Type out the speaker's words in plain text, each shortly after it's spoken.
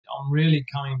I'm really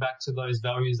coming back to those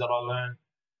values that I learned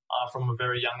from a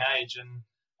very young age. And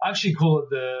I actually call it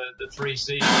the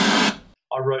 3Cs. I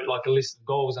wrote like a list of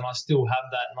goals, and I still have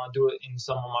that, and I do it in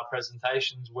some of my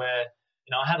presentations where,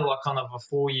 I had like kind of a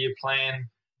 4-year plan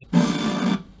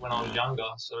when I was younger,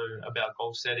 so about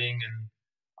goal setting and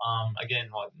again,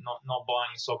 like not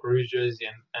buying a Socceroos jersey,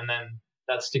 and then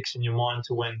that sticks in your mind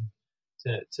to when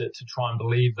to try and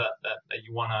believe that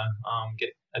you want to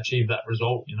achieve that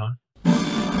result,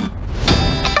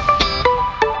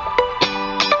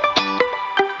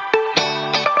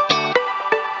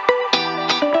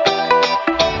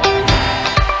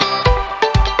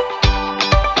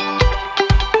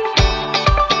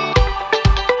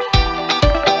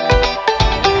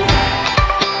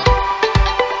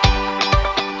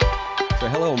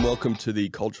 Welcome to the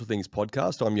Cultural Things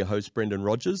podcast. I'm your host, Brendan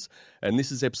Rogers, and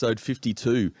this is episode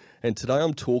 52. And today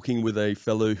I'm talking with a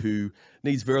fellow who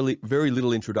needs very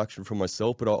little introduction from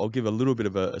myself, but I'll give a little bit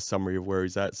of a summary of where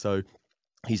he's at. So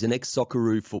he's an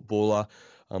ex-Socceroo footballer,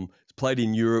 he's played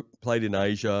in Europe, played in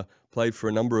Asia, played for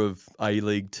a number of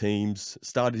A-League teams,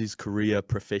 started his career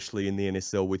professionally in the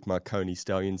NSL with Marconi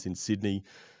Stallions in Sydney,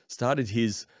 started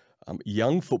his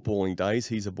young footballing days.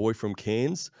 He's a boy from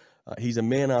Cairns. He's a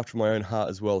man after my own heart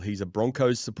as well. He's a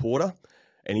Broncos supporter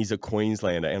and he's a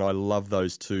Queenslander, and I love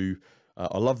those two.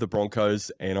 I love the Broncos,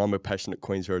 and I'm a passionate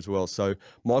Queenslander as well. So,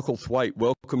 Michael Thwaite,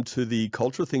 welcome to the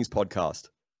Cultural Things podcast.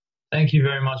 Thank you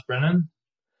very much, Brennan.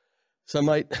 So,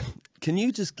 mate, can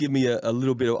you just give me a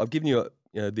little bit I've given you,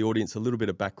 the audience a little bit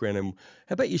of background, and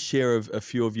how about you share a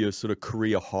few of your sort of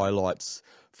career highlights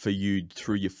for you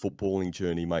through your footballing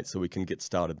journey, mate, so we can get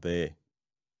started there?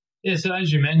 Yeah, so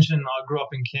as you mentioned, I grew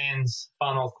up in Cairns,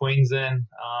 far north Queensland,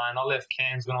 and I left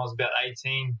Cairns when I was about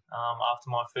 18 after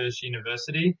my first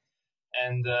university,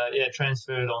 and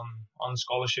transferred on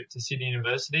scholarship to Sydney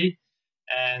University.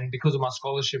 And because of my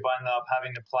scholarship, I ended up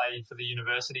having to play for the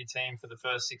university team for the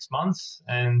first 6 months.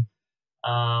 And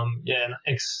an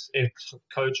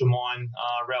ex-coach of mine,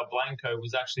 Raul Blanco,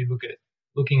 was actually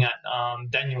looking at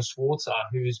Daniel Schwarzer,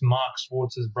 who's Mark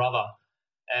Schwarzer's brother.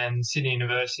 And Sydney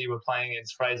University were playing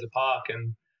against Fraser Park,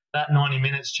 and that 90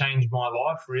 minutes changed my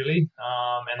life, really.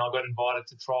 And I got invited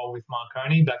to trial with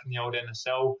Marconi back in the old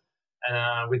NSL,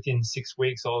 and within 6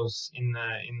 weeks I was in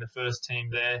the first team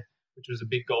there, which was a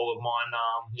big goal of mine.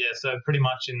 So pretty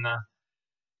much in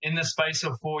the space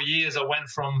of 4 years, I went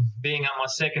from being at my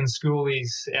second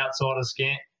schoolies outside of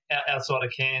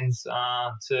Cairns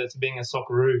to being a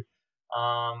Socceroo.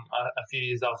 A few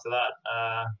years after that,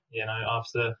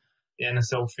 after the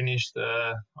NSL finished,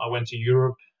 I went to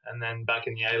Europe and then back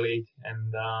in the A-League,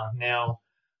 and now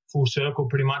full circle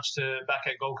pretty much to back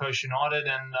at Gold Coast United,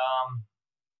 and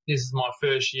this is my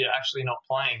first year actually not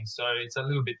playing, so it's a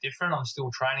little bit different. I'm still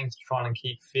training to try and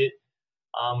keep fit,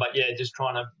 just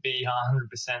trying to be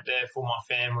 100% there for my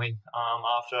family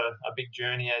after a big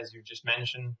journey, as you just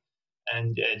mentioned,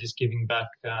 and just giving back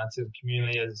to the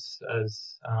community as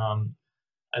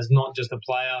not just a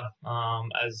player,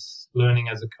 as learning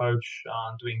as a coach,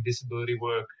 doing disability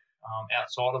work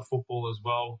outside of football as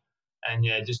well, and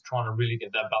just trying to really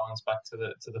get that balance back to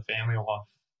the family life.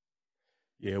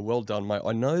 Yeah, well done, mate.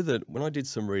 I know that when I did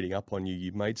some reading up on you,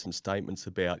 you made some statements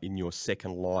about in your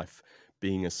second life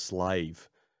being a slave.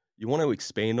 You want to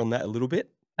expand on that a little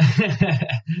bit?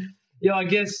 Yeah, I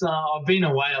guess I've been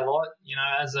away a lot,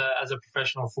 as a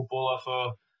professional footballer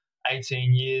for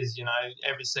 18 years,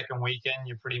 every second weekend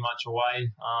you're pretty much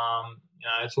away.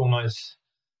 It's almost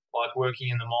like working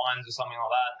in the mines or something like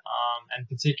that. And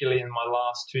particularly in my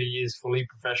last 2 years fully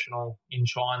professional in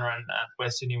China and at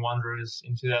West Sydney Wanderers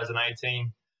in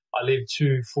 2018, I lived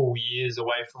 2 full years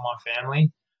away from my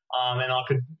family. And I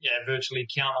could virtually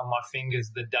count on my fingers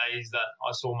the days that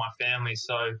I saw my family.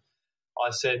 So I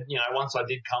said, once I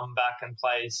did come back and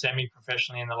play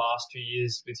semi-professionally in the last 2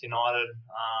 years with United,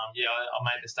 I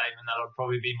made the statement that I'd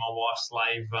probably be my wife's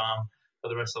slave for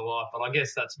the rest of life. But I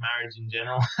guess that's marriage in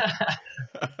general.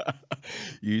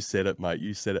 You said it, mate.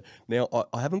 You said it. Now,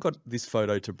 I haven't got this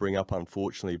photo to bring up,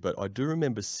 unfortunately, but I do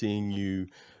remember seeing you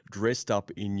dressed up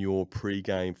in your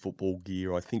pre-game football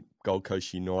gear, I think Gold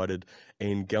Coast United,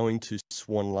 and going to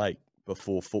Swan Lake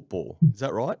before football. Is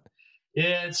that right?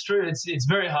 Yeah, it's true. It's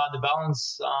very hard to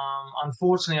balance.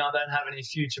 Unfortunately, I don't have any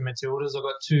future Matildas. I've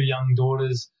got 2 young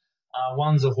daughters.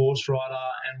 One's a horse rider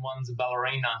and one's a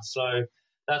ballerina. So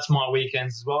that's my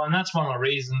weekends as well. And that's one of the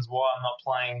reasons why I'm not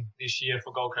playing this year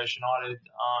for Gold Coast United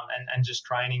and just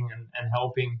training and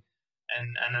helping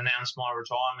and announce my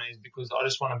retirement, is because I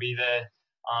just want to be there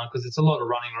because it's a lot of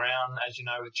running around, as you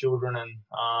know, with children, and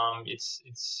it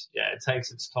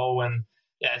takes its toll. And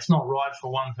yeah, it's not right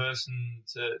for one person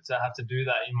to have to do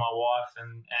that in my wife,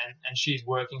 and she's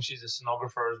working. She's a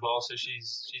sonographer as well, so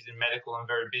she's in medical and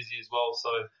very busy as well. So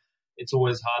it's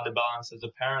always hard to balance as a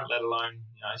parent, let alone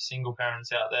single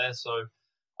parents out there. So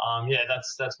yeah,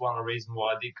 that's one of the reasons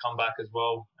why I did come back as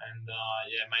well, and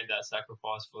yeah, made that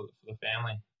sacrifice for the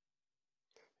family.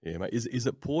 Yeah, mate. Is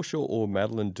it Portia or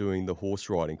Madeline doing the horse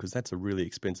riding? Because that's a really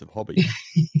expensive hobby.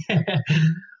 Yeah.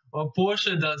 Well,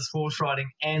 Portia does horse riding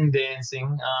and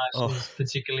dancing. Oh, She's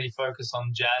particularly focused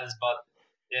on jazz, but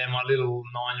yeah, my little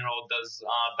 9-year-old does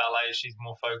ballet. She's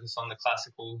more focused on the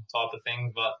classical type of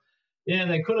things. But yeah,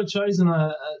 they could have chosen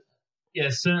yeah,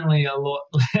 certainly a lot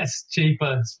less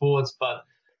cheaper sports. But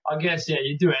I guess, yeah,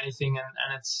 you do anything,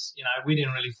 and it's, we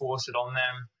didn't really force it on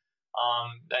them.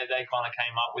 They kind of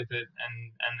came up with it,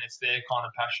 and it's their kind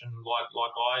of passion. Like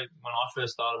when I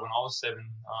first started when I was 7,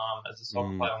 as a soccer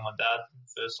mm, player, when my dad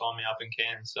first signed me up in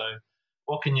Cairns. So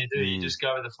what can you do? You mm. just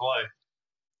go with the flow.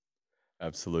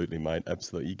 Absolutely, mate.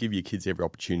 Absolutely. You give your kids every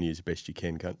opportunity as best you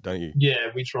can, don't you? Yeah,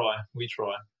 we try. We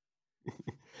try.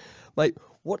 Mate,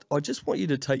 what I just want you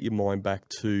to take your mind back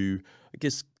to, I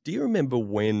guess, do you remember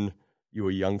when you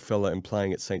were a young fella and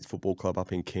playing at Saints Football Club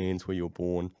up in Cairns where you were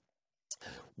born,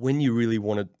 when you really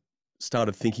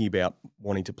started thinking about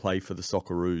wanting to play for the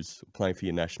Socceroos, playing for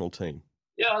your national team?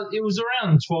 Yeah, it was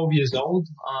around 12 years old.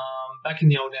 Back in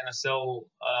the old NSL,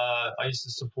 I used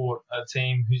to support a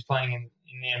team who's playing in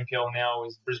the NPL now,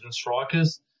 is Brisbane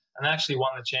Strikers, and they actually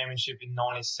won the championship in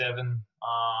 '97.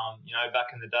 Back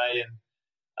in the day,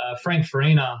 and Frank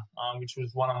Farina, which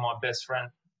was one of my best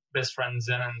friend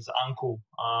Zenon's uncle.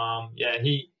 Yeah,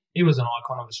 he was an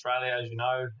icon of Australia, as you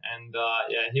know, and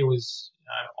yeah, he was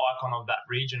icon of that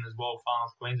region as well, Far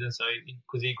North Queensland. So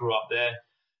because he grew up there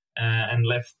and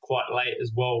left quite late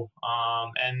as well,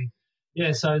 and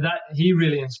yeah, so that he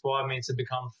really inspired me to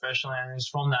become professional, and it was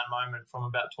from that moment, from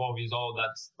about 12 years old,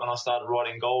 that's when I started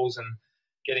writing goals and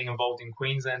getting involved in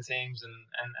Queensland teams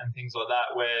and things like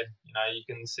that, where you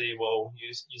can see, well,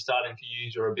 you're starting to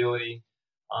use your ability,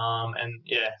 and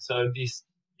yeah, so this,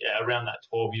 yeah, around that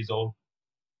 12 years old.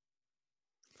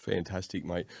 Fantastic,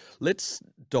 mate. Let's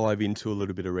dive into a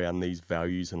little bit around these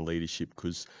values and leadership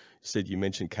because you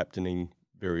mentioned captaining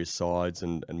various sides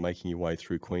and making your way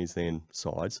through Queensland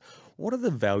sides. What are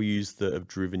the values that have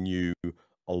driven you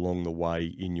along the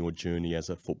way in your journey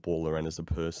as a footballer and as a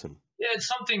person? Yeah, it's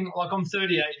something like I'm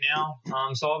 38 now,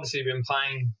 so obviously I've been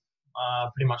playing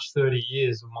pretty much 30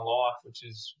 years of my life, which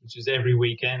is every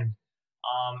weekend.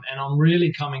 And I'm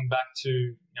really coming back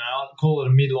to, I call it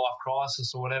a midlife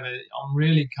crisis or whatever. I'm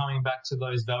really coming back to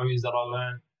those values that I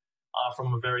learned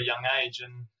from a very young age.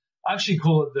 And I actually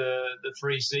call it the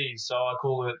 3 C's. So I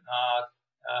call it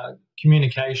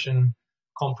communication,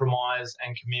 compromise,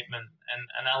 and commitment, and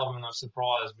an element of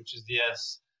surprise, which is the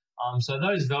S. So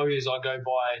those values I go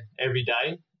by every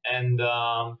day, and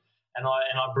I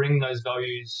bring those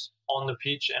values on the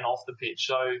pitch and off the pitch.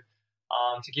 So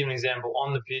to give an example,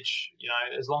 on the pitch,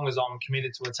 as long as I'm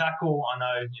committed to a tackle, I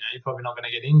know, you're probably not going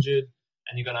to get injured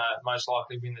and you're going to most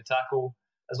likely win the tackle.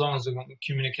 As long as I'm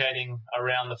communicating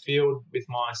around the field with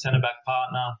my centre back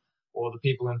partner or the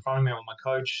people in front of me or my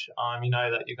coach, you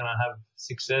know that you're going to have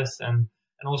success and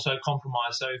also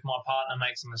compromise. So if my partner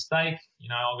makes a mistake,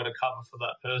 I've got to cover for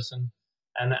that person.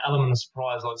 And the element of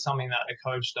surprise, like something that a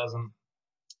coach doesn't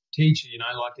teach you,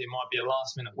 like it might be a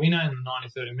last minute winner in the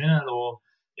 93rd minute, or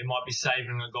it might be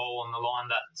saving a goal on the line,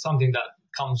 that something that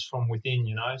comes from within,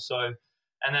 So,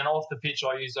 and then off the pitch,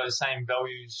 I use those same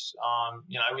values,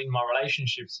 in my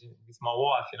relationships with my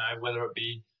wife, whether it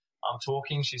be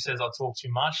talking. She says I talk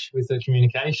too much with the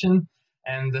communication,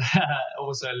 and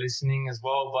also listening as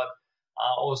well, but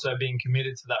also being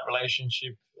committed to that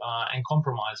relationship and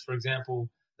compromise. For example,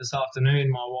 this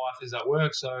afternoon, my wife is at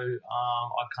work, so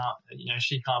I can't,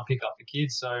 she can't pick up the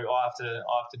kids, so I have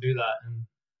to do that. And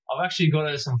I've actually got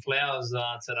her some flowers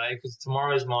today because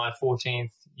tomorrow is my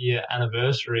 14th year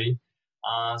anniversary.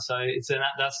 So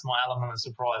that's my element of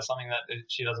surprise, something that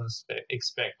she doesn't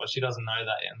expect, but she doesn't know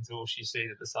that yet until she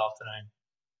sees it this afternoon.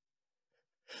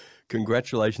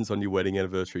 Congratulations on your wedding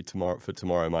anniversary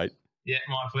tomorrow, mate. Yeah,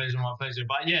 my pleasure, my pleasure.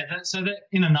 But yeah, so that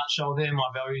in a nutshell, they're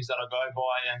my values that I go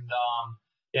by, and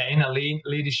yeah, in a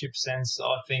leadership sense,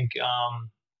 I think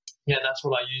yeah, that's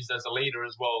what I use as a leader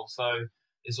as well. So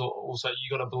is also you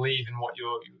got to believe in what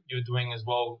you're doing as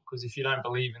well, because if you don't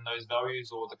believe in those values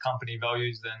or the company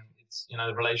values, then it's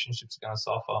the relationship's going to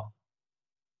suffer.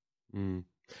 Mm.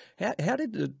 How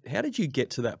did you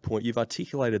get to that point? You've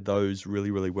articulated those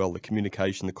really, really well: the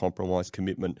communication, the compromise,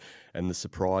 commitment, and the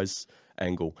surprise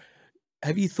angle.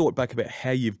 have you thought back about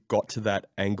how you've got to that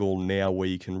angle now where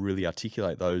you can really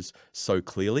articulate those so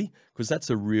clearly? Because that's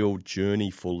a real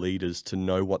journey for leaders to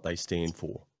know what they stand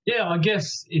for. Yeah, I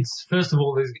guess it's first of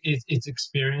all it's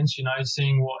experience.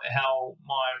 Seeing how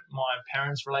my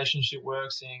parents' relationship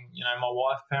works, seeing my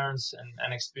wife parents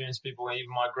and experienced people, even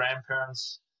my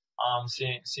grandparents,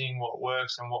 seeing what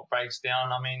works and what breaks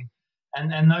down. I mean,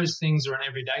 and those things are an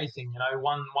everyday thing.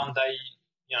 One day,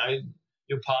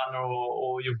 your partner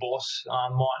or your boss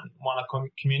might want to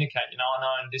communicate. I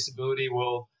know in disability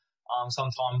world,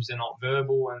 sometimes they're not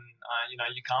verbal, and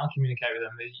you can't communicate with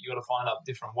them. You got to find out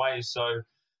different ways. So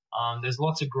there's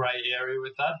lots of grey area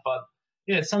with that, but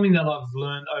yeah, it's something that I've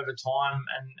learned over time,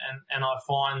 and I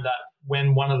find that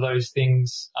when one of those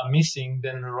things are missing,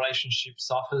 then the relationship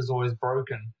suffers or is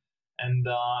broken. And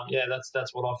yeah,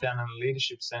 that's what I found in a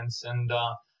leadership sense. And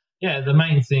yeah, the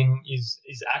main thing is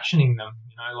actioning them,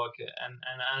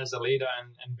 and as a leader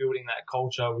and building that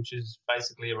culture, which is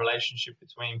basically a relationship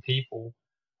between people,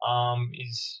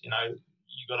 is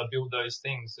you got to build those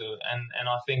things, and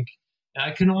I think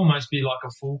it can almost be like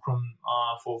a fulcrum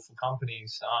for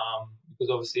companies, because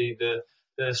obviously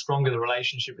the stronger the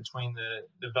relationship between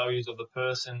the values of the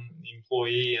person, the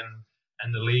employee,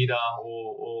 and the leader,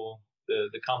 or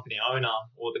the company owner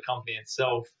or the company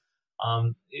itself,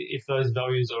 if those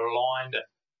values are aligned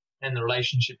and the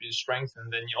relationship is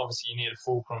strengthened, then obviously you need a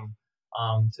fulcrum,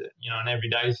 to an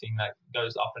everyday thing that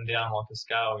goes up and down like a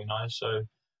scale, so.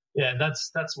 Yeah,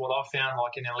 that's what I found,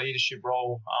 like in a leadership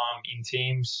role, in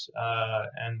teams,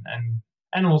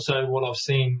 and also what I've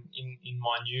seen in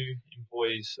my new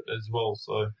employees as well.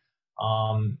 So,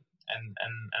 and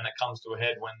it comes to a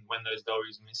head when those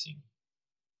values are missing.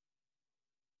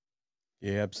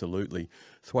 Yeah, absolutely.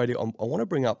 Thwaite, I want to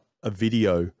bring up a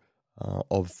video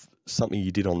of something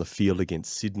you did on the field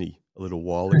against Sydney a little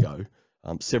while ago,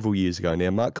 several years ago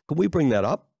now. Mark, can we bring that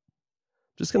up?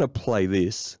 I'm just going to play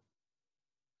this.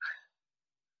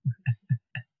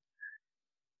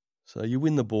 So you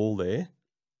win the ball there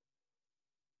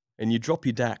and you drop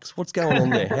your DAX. What's going on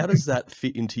there? How does that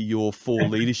fit into your 4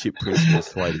 leadership principles,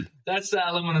 Thwaite? That's the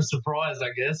element of surprise,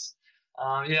 I guess.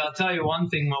 Yeah, I'll tell you one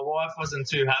thing. My wife wasn't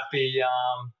too happy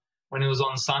when it was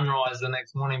on sunrise the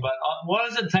next morning. But why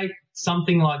does it take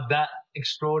something like that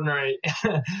extraordinary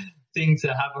thing to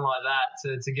happen like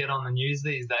that to get on the news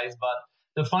these days?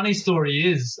 But the funny story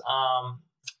is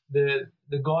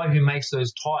the guy who makes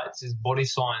those tights is Body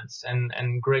Science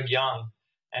and Greg Young,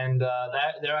 and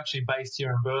they're actually based here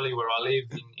in Burleigh where I live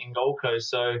in Gold Coast.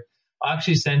 So I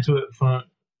actually sent it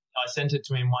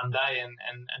to him one day,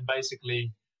 and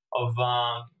basically I've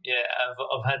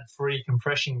had free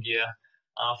compression gear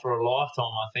for a lifetime,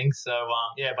 I think. So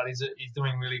yeah, but he's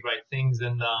doing really great things,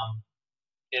 and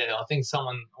yeah, I think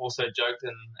someone also joked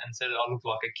and said I look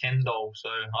like a Ken doll. So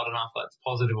I don't know if that's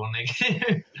positive or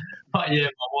negative. But yeah,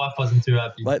 my wife wasn't too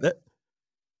happy. Like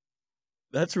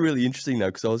that's really interesting though,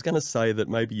 because I was going to say that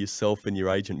maybe yourself and your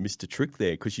agent missed a trick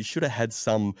there, because you should have had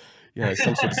some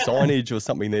sort of signage or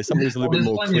something there, something that's a little bit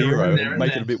more clearer and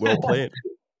make it a bit well planned.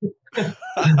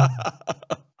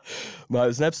 No,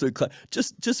 it's an absolute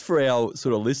just for our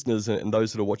sort of listeners and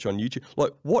those that are watching on YouTube.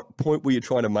 Like, what point were you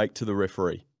trying to make to the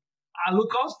referee?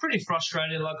 Look, I was pretty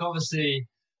frustrated. Like, obviously,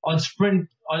 I'd sprint.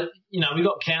 We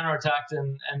got counterattacked,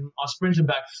 and I sprinted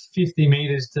back 50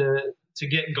 meters to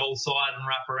get goal side and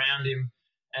wrap around him.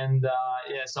 And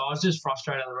yeah, so I was just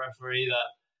frustrated at the referee that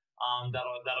I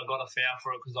got a foul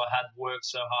for it, because I had worked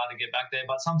so hard to get back there.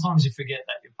 But sometimes you forget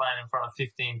that you're playing in front of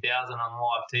 15,000 on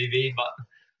live TV. But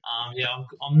yeah,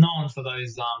 I'm known for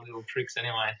those little tricks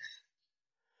anyway.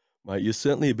 Mate, you're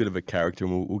certainly a bit of a character,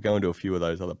 and we'll go into a few of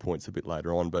those other points a bit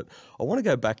later on. But I want to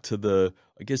go back to the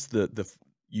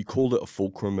you called it a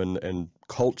fulcrum and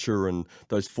culture and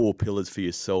those 4 pillars for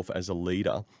yourself as a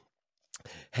leader.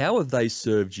 How have they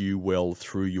served you well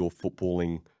through your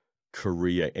footballing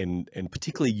career, and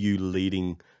particularly you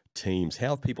leading teams? How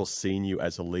have people seen you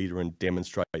as a leader and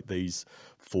demonstrate these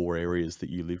 4 areas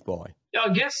that you live by? Yeah, I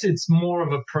guess it's more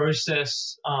of a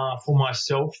process for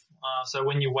myself. So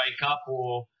when you wake up,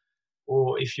 or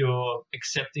if you're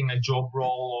accepting a job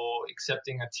role or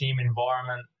accepting a team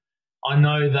environment, I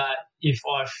know that if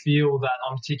I feel that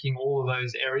I'm ticking all of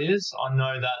those areas, I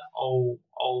know that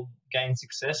I'll gain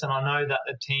success. And I know that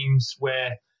the teams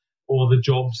or the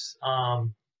jobs,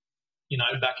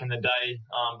 back in the day,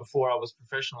 before I was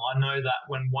professional, I know that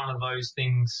when one of those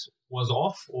things was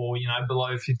off, or,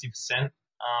 below 50%,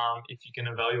 if you can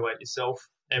evaluate yourself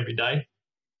every day,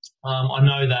 I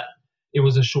know that it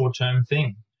was a short-term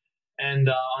thing. And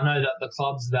I know that the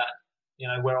clubs that,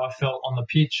 where I felt on the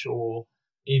pitch, or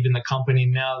even the company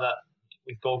now that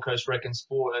Gold Coast Rec and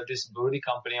Sport, a disability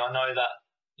company, I know that,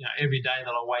 you know, every day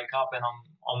that I wake up and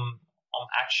I'm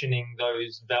actioning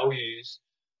those values,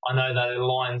 I know that it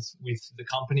aligns with the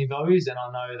company values, and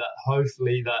I know that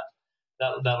hopefully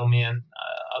that'll mean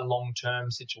a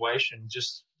long-term situation,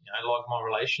 just, you know, like my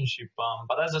relationship.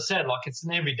 But as I said, like, it's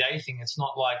an everyday thing. It's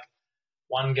not like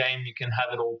one game you can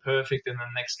have it all perfect and the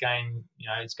next game, you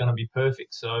know, it's going to be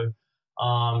perfect. So,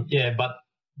 yeah, but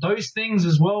those things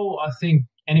as well, I think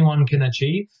anyone can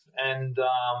achieve. And,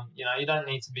 you know, you don't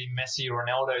need to be Messi or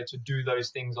Ronaldo to do those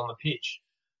things on the pitch.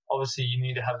 Obviously, you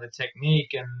need to have the technique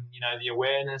and, you know, the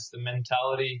awareness, the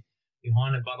mentality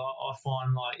behind it. But I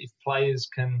find, like, if players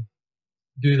can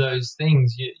do those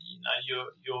things, you know,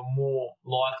 you're more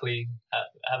likely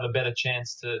have a better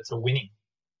chance to winning.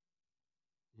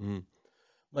 Mm.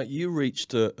 Like, you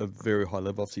reached a very high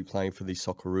level, obviously playing for the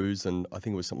Socceroos, and I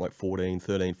think it was something like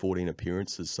 14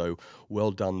 appearances. So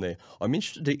well done there. I'm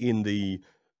interested in the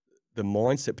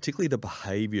mindset, particularly the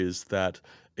behaviours that,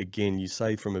 again, you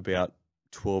say from about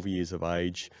 12 years of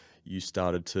age, you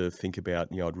started to think about,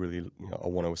 you know, I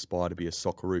want to aspire to be a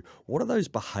Socceroo. What are those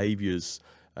behaviours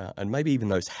and maybe even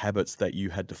those habits that you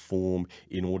had to form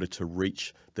in order to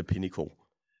reach the pinnacle?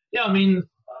 Yeah, I mean,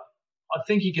 I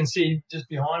think you can see just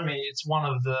behind me, it's one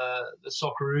of the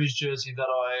Socceroos jersey that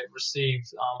I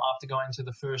received after going to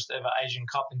the first ever Asian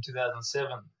Cup in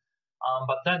 2007.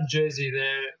 But that jersey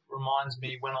there reminds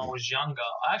me when I was younger.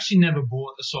 I actually never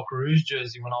bought the Socceroos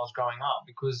jersey when I was growing up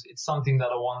because it's something that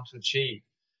I wanted to achieve.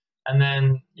 And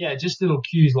then, yeah, just little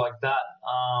cues like that,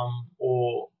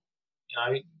 or, you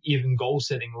know, even goal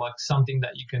setting, like something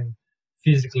that you can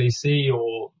physically see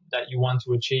or that you want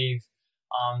to achieve,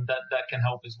 that can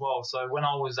help as well. So when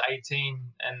I was 18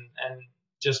 and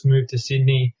just moved to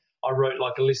Sydney, I wrote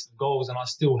like a list of goals, and I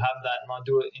still have that, and I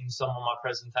do it in some of my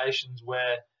presentations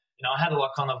where, you know, I had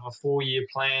like kind of a 4-year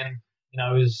plan. You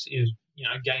know, is you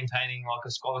know, gaining like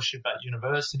a scholarship at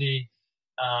university,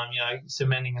 you know,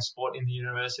 cementing a spot in the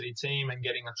university team and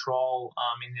getting a trial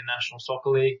in the National Soccer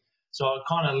League. So I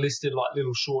kind of listed like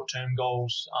little short-term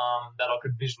goals that I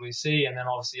could visually see, and then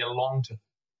obviously a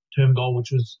long-term goal,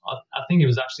 which was, I think it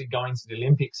was actually going to the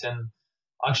Olympics, and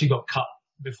I actually got cut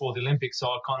before the Olympics, so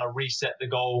I kind of reset the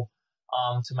goal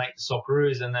to make the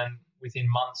Socceroos, and then within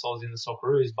months I was in the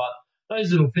Socceroos. But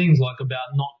those little things, like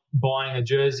about not buying a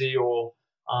jersey or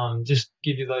just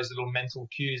give you those little mental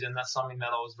cues, and that's something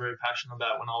that I was very passionate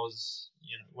about when I was,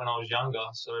 you know, when I was younger.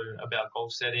 So about goal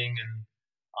setting and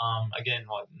again,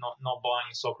 like not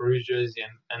buying a Socceroos jersey,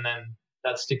 and then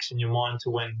that sticks in your mind to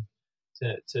when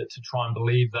to try and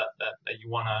believe that you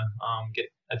want to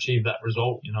achieve that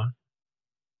result, you know.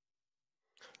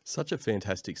 Such a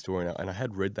fantastic story, and I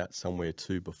had read that somewhere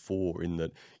too before, in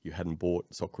that you hadn't bought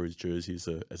Socceroos jerseys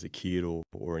as a kid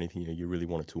or anything. You really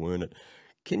wanted to earn it.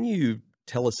 Can you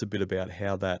tell us a bit about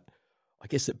how that, I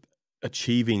guess,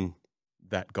 achieving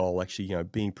that goal, actually, you know,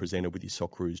 being presented with your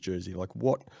Socceroos jersey, like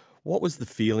what was the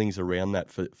feelings around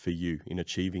that for you in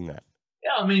achieving that?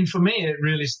 Yeah, I mean, for me, it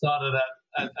really started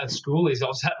at schoolies. I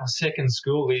was at my second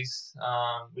schoolies,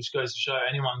 which goes to show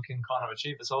anyone can kind of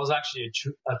achieve it. So I was actually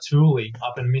a toolie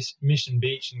up in Mission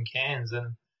Beach in Cairns,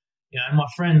 and, you know, my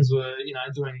friends were, you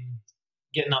know,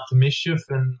 getting up to mischief,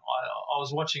 and I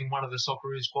was watching one of the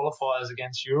Socceroos qualifiers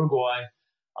against Uruguay,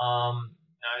 you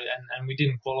know, and we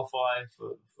didn't qualify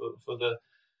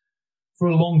for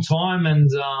a long time, and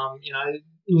you know,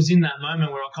 it was in that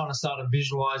moment where I kind of started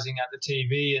visualizing at the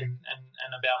TV and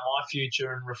about my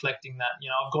future, and reflecting that, you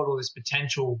know, I've got all this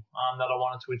potential that I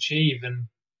wanted to achieve, and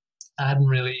I hadn't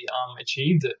really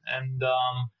achieved it. And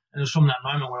it was from that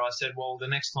moment where I said, well, the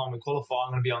next time we qualify,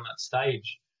 I'm going to be on that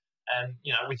stage. And,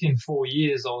 you know, within 4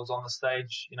 years, I was on the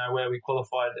stage, you know, where we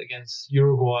qualified against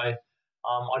Uruguay.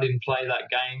 I didn't play that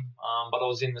game, but I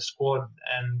was in the squad,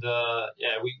 and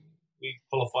yeah, we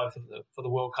qualified for the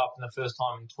World Cup in the first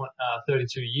time in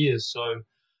 32 years. So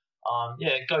yeah,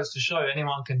 it goes to show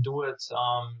anyone can do it. You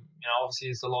know, obviously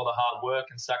it's a lot of hard work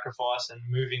and sacrifice, and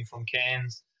moving from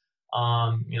Cairns,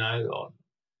 you know,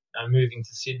 moving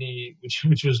to Sydney,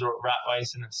 which was a rat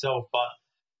race in itself. But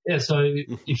yeah, so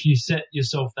if you set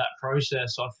yourself that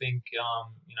process, I think you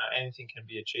know, anything can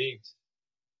be achieved.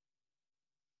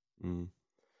 Mm.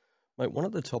 Mate, one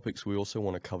of the topics we also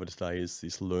want to cover today is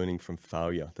this learning from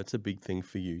failure. That's a big thing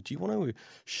for you. Do you want to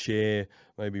share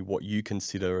maybe what you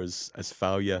consider as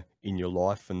failure in your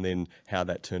life, and then how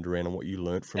that turned around and what you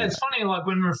learned from Yeah, that? it's funny, like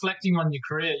when reflecting on your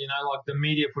career, you know, like the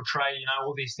media portray, you know,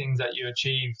 all these things that you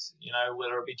achieved, you know,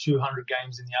 whether it be 200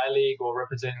 games in the A-League or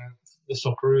representing the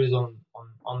Socceroos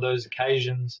on those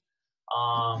occasions,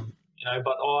 you know,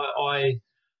 but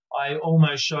I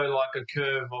almost show like a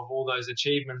curve of all those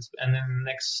achievements, and then the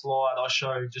next slide I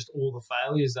show just all the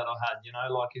failures that I had.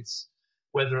 Like it's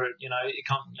whether it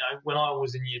come. When I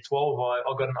was in year 12,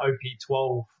 I got an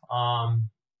OP12,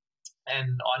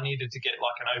 and I needed to get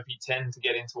like an OP10 to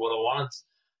get into what I wanted,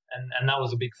 and that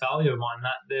was a big failure of mine.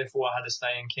 That therefore I had to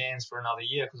stay in Cairns for another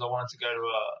year because I wanted to go to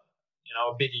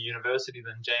a bigger university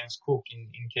than James Cook in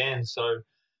Cairns. So,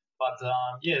 but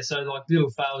so like little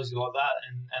failures like that,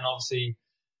 and obviously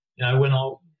when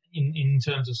in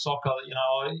terms of soccer,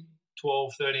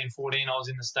 12, 13, 14, I was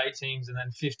in the state teams, and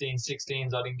then 15,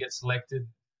 16s, I didn't get selected,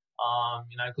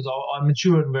 because I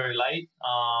matured very late,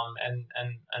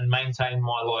 and maintained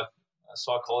my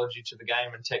psychology to the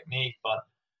game and technique.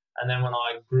 And then when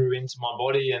I grew into my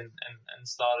body and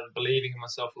started believing in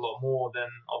myself a lot more, then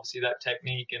obviously that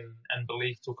technique and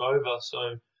belief took over.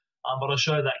 So, but I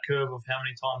showed that curve of how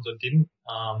many times I didn't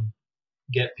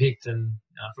get picked. And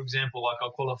for example, like I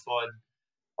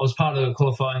was part of the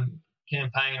qualifying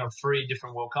campaign of 3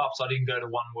 different World Cups. I didn't go to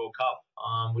one World Cup,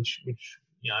 which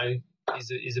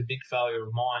is a big failure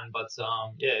of mine. But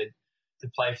to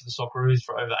play for the Socceroos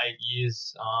for over 8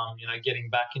 years, getting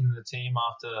back into the team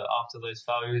after those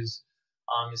failures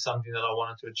is something that I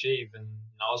wanted to achieve. And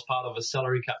I was part of a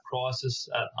salary cap crisis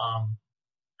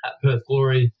at Perth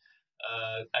Glory.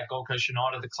 At Gold Coast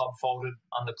United, the club folded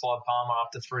under Clive Palmer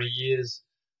after 3 years.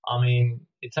 I mean,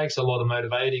 it takes a lot of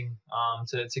motivating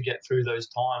to get through those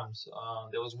times.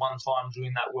 There was one time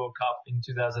during that World Cup in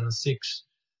 2006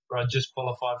 where I just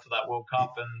qualified for that World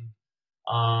Cup, and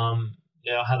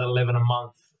I had 11 a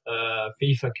month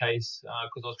FIFA case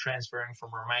because I was transferring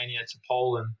from Romania to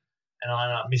Poland, and I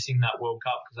ended up missing that World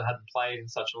Cup because I hadn't played in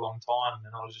such a long time,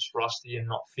 and I was just rusty and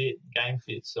not game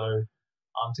fit. So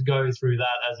to go through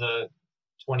that as a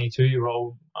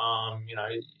 22-year-old,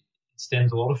 it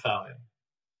stems a lot of failure.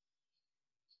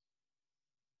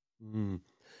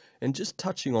 And just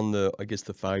touching on the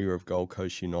failure of Gold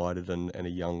Coast United and a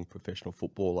young professional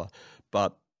footballer,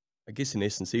 but I guess in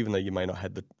essence, even though you may not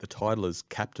have the title as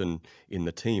captain in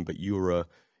the team, but you're a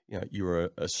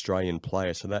Australian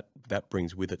player, so that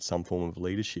brings with it some form of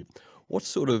leadership.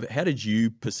 How did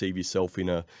you perceive yourself in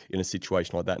a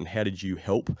situation like that, and how did you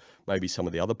help maybe some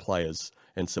of the other players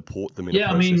and support them in a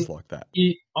process like that?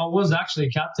 I was actually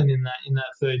captain in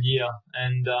that third year,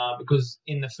 and because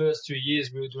in the first 2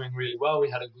 years we were doing really well, we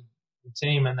had a good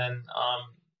team, and then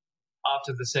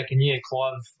after the second year,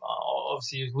 Clive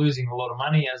obviously was losing a lot of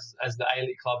money as the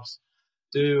A-League clubs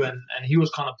do, and he was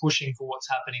kind of pushing for what's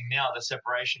happening now, the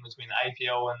separation between the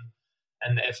APL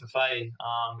and the FFA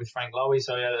with Frank Lowy.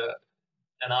 So he had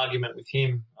an argument with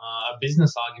him, a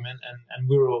business argument, and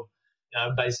we were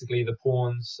basically the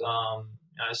pawns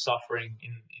suffering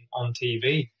on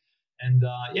TV. And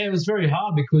it was very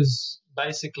hard because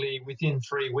basically within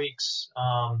 3 weeks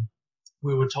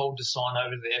we were told to sign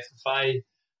over to the FFA,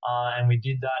 and we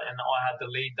did that, and I had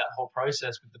to lead that whole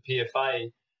process with the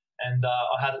PFA. And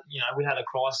we had a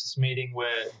crisis meeting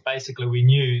where basically we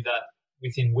knew that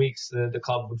within weeks the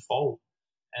club would fold,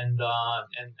 and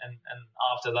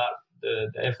after that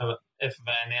the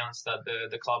FFA announced that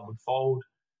the club would fold,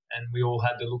 and we all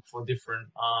had to look for different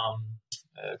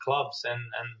clubs, and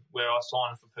where I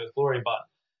signed for Perth Glory. But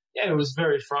it was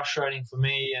very frustrating for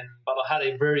me, but I had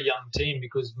a very young team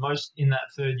because most in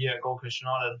that third year at Gold Coast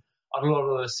United, a lot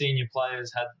of the senior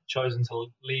players had chosen to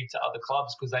leave to other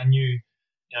clubs because they knew,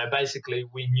 basically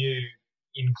we knew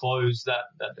in close that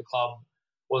the club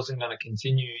wasn't going to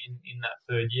continue in that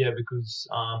third year because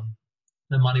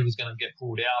the money was going to get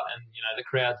pulled out, and the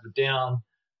crowds were down.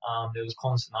 There was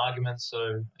constant arguments,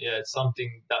 so it's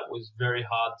something that was very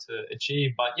hard to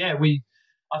achieve. But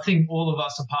I think all of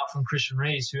us, apart from Christian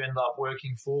Rees, who ended up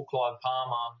working for Clive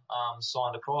Palmer,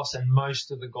 signed across, and most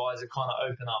of the guys that kind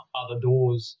of opened up other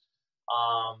doors.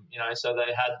 So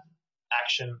they had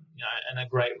action, and a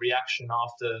great reaction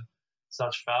after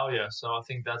such failure. So I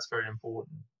think that's very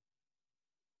important.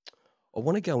 I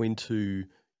want to go into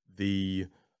the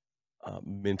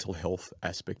mental health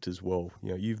aspect as well.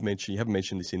 You haven't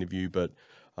mentioned this interview, but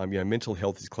mental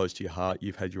health is close to your heart.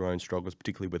 You've had your own struggles,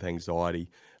 particularly with anxiety.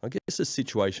 I guess a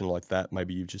situation like that,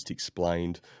 maybe you've just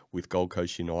explained with Gold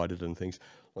Coast United and things.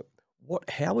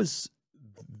 How has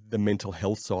the mental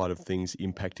health side of things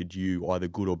impacted you, either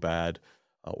good or bad,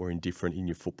 or indifferent in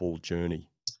your football journey?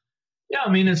 Yeah,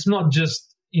 I mean, it's not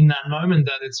just in that moment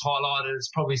that it's highlighted. It's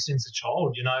probably since a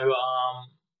child.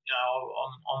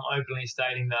 I'm openly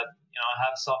stating that I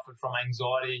have suffered from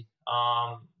anxiety.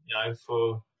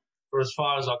 For as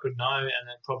far as I could know, and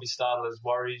it probably started as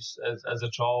worries as a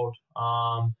child.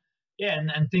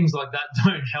 And things like that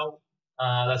don't help.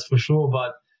 That's for sure.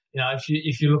 But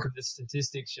if you look at the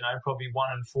statistics, probably 1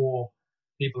 in 4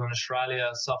 people in Australia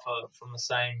suffer from the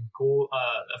same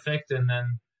effect, and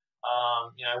then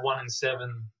 1 in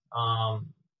 7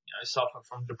 suffer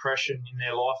from depression in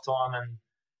their lifetime, and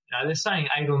they're saying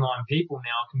 8 or 9 people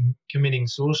now are committing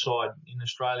suicide in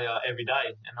Australia every day.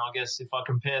 And I guess if I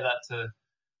compare that to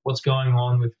what's going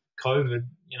on with COVID,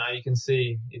 you can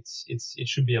see it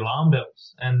should be alarm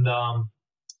bells. And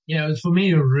for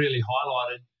me, it really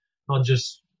highlighted not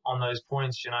just on those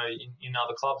points, in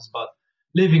other clubs, but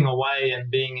living away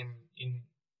and being in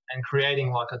and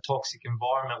creating like a toxic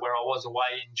environment where I was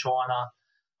away in China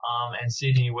and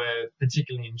Sydney, where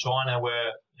particularly in China, where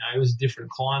it was a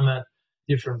different climate,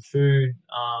 different food,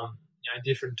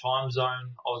 different time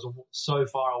zone. I was so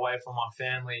far away from my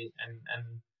family and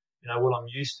what I'm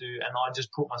used to, and I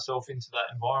just put myself into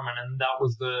that environment, and that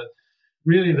was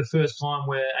really the first time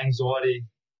where anxiety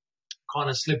kind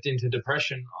of slipped into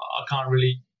depression. I can't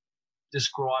really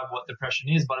describe what depression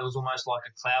is, but it was almost like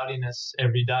a cloudiness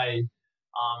every day,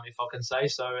 if I can say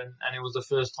so, and it was the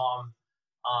first time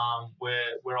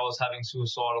where I was having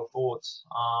suicidal thoughts,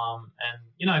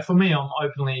 and for me, I'm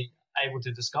openly able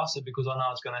to discuss it because I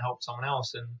know it's going to help someone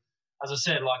else. And as I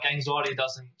said, like, anxiety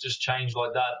doesn't just change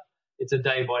like that. It's a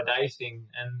day by day thing.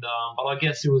 And but I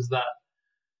guess it was that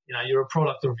you're a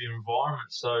product of your environment.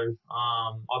 So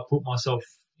I put myself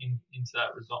into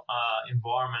that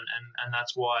environment, and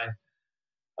that's why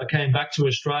I came back to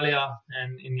Australia.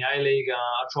 And in the A League,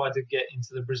 I tried to get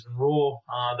into the Brisbane Roar.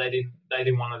 They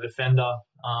didn't want a defender.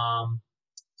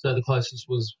 So the closest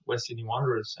was West Sydney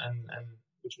Wanderers, and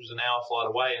which was an hour flight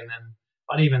away.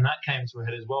 But even that came to a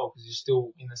head as well, because you're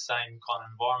still in the same kind of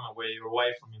environment where you're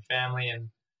away from your family, and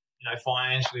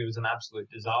financially it was an absolute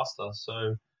disaster.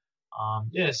 So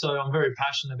so I'm very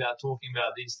passionate about talking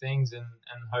about these things, and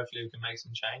hopefully we can make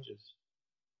some changes.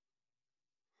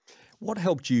 What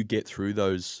helped you get through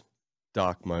those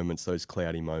dark moments, those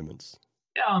cloudy moments?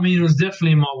 Yeah, I mean, it was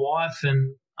definitely my wife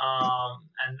and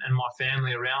my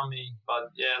family around me. But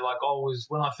yeah, like,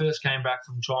 when I first came back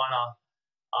from China,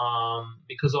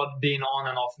 because I'd been on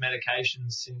and off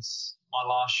medications since my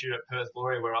last year at Perth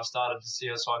Glory, where I started to see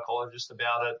a psychologist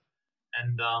about it,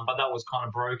 and but that was kind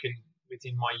of broken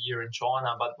within my year in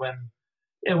China. But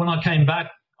when I came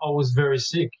back, I was very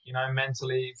sick,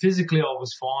 mentally, physically I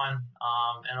was fine,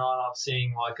 and I ended up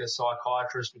seeing like a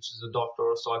psychiatrist, which is a doctor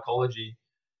of psychology.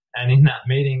 And in that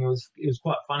meeting, it was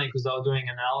quite funny because they were doing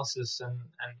analysis,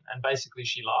 and basically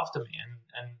she laughed at me,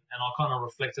 and I kind of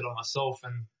reflected on myself,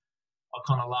 and I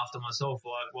kind of laughed at myself,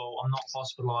 like, well, I'm not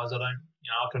hospitalized.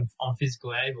 I'm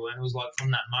physically able. And it was like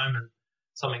from that moment,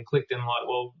 something clicked, and like,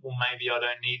 well, maybe I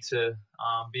don't need to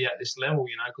be at this level,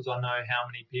 because I know how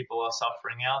many people are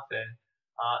suffering out there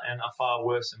and are far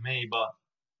worse than me. But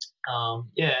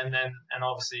and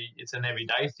obviously it's an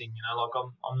everyday thing, like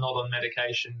I'm not on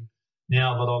medication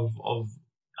now, but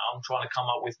I'm trying to come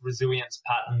up with resilience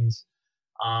patterns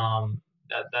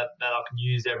that I can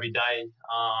use every day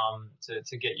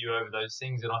to get you over those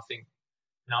things. And I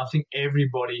think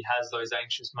everybody has those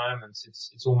anxious moments.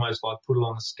 It's almost like put it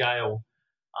on a scale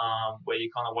where you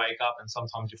kind of wake up and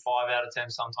sometimes you're 5 out of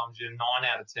 10, sometimes you're 9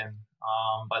 out of 10.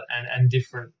 But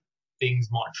different things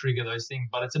might trigger those things.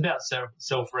 But it's about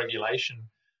self-regulation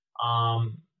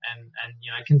and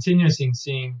continuously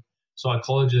seeing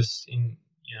psychologists.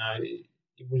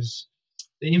 It was,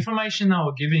 the information they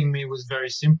were giving me was very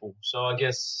simple. So I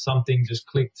guess something just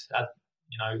clicked at,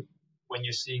 when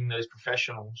you're seeing those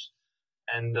professionals,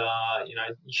 and,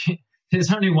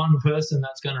 there's only one person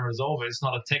that's going to resolve it. It's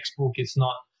not a textbook. It's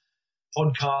not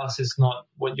podcasts. It's not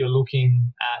what you're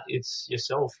looking at. It's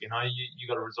yourself, you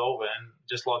got to resolve it. And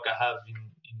just like I have in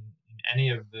any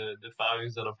of the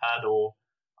failures that I've had, or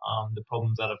the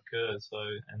problems that have occurred. So,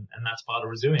 and that's part of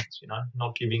resilience,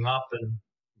 not giving up and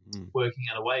working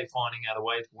out a way, finding out a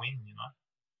way to win,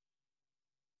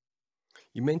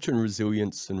 You mentioned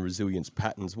resilience and resilience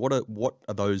patterns. What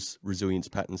are those resilience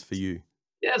patterns for you?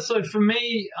 Yeah, so for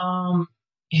me,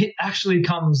 it actually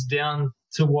comes down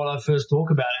to what I first talk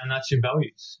about, and that's your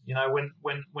values.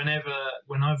 Whenever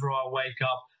I wake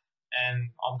up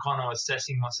and I'm kind of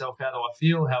assessing myself, how do I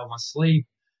feel? How am I sleep?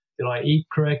 Did I eat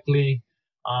correctly?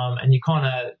 And you kind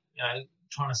of,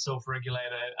 trying to self-regulate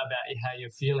about how you're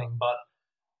feeling. But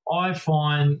I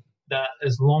find that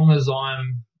as long as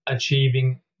I'm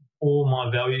achieving all my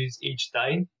values each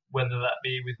day, whether that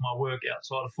be with my work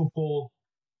outside of football,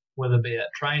 whether it be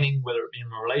at training, whether it be in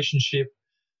my relationship,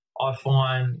 I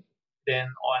find then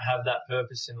I have that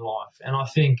purpose in life. And I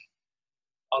think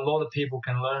a lot of people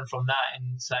can learn from that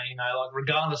and say, like,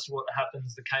 regardless of what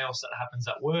happens, the chaos that happens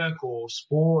at work or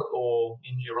sport or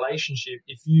in your relationship,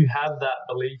 if you have that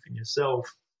belief in yourself,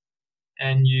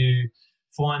 and you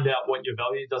find out what your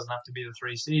value. It doesn't have to be the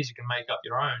 3 C's. You can make up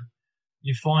your own.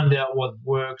 You find out what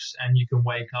works, and you can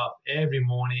wake up every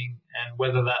morning, and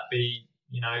whether that be,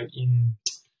 in,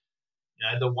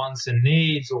 the wants and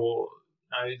needs, or,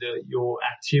 your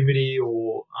activity,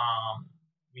 or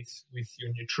with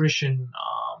your nutrition,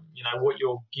 what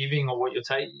you're giving or what you're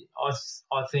taking. I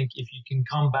think if you can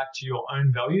come back to your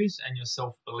own values and your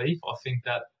self-belief, I think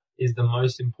that is the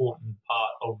most important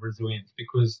part of resilience,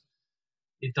 because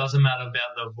it doesn't matter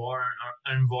about the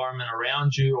environment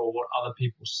around you or what other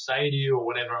people say to you or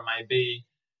whatever it may be.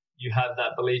 You have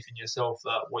that belief in yourself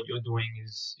that what you're doing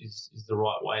is the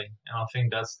right way. And I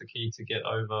think that's the key to get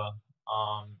over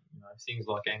things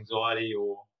like anxiety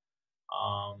or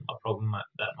a problem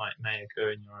that may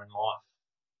occur in your own life.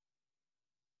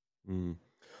 Mm.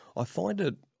 I find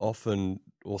it often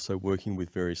also working with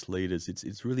various leaders.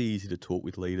 It's really easy to talk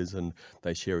with leaders, and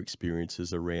they share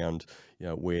experiences around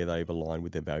where they've aligned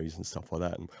with their values and stuff like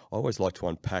that. And I always like to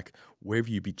unpack, where have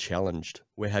you been challenged?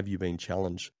 Where have you been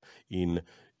challenged in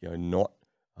not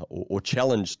or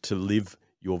challenged to live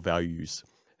your values?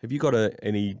 Have you got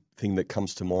anything that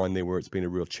comes to mind there where it's been a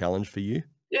real challenge for you?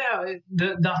 Yeah,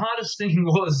 the hardest thing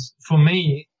was for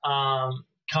me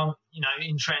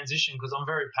in transition, because I'm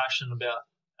very passionate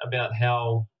about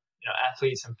how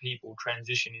athletes and people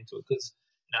transition into it, because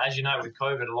as you know, with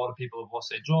COVID, a lot of people have lost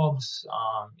their jobs.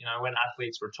 When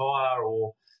athletes retire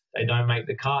or they don't make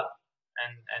the cut,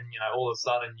 and all of a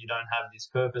sudden you don't have this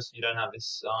purpose, you don't have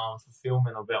this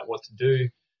fulfillment about what to do,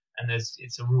 and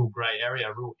it's a real grey area,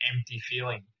 a real empty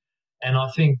feeling. And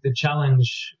I think the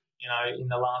challenge in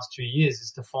the last 2 years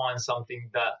is to find something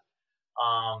that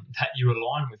you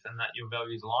align with and that your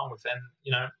values align with. And,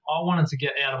 I wanted to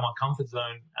get out of my comfort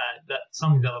zone. That's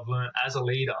something that I've learned as a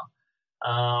leader.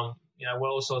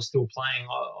 Whilst I was still playing,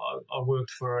 I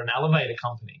worked for an elevator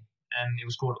company, and it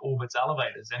was called Orbit's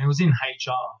Elevators, and it was in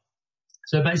HR.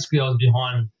 So basically I was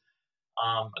behind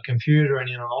a computer and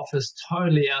in an office,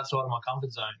 totally outside of my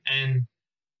comfort zone. And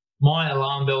my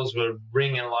alarm bells were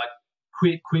ringing like,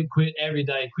 quit every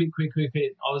day, quit.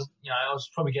 I was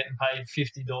probably getting paid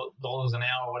 $50 an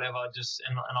hour or whatever.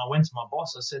 And I went to my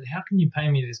boss. I said, how can you pay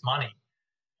me this money?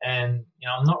 And,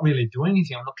 I'm not really doing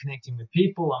anything. I'm not connecting with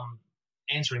people. I'm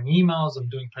answering emails. I'm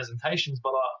doing presentations,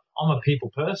 but I'm a people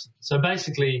person. So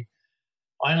basically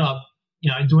I ended up,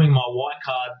 doing my white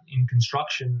card in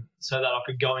construction so that I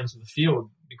could go into the field,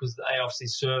 because they obviously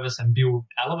service and build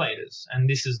elevators. And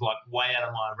this is like way out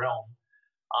of my realm.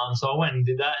 So I went and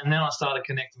did that, and then I started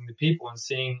connecting with people and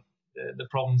seeing the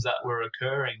problems that were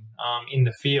occurring in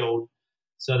the field,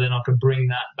 so then I could bring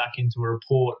that back into a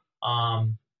report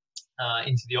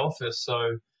into the office.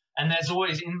 So, and there's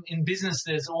always in business,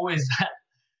 there's always that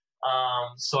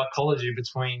psychology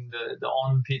between the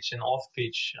on pitch and off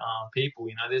pitch people.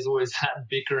 There's always that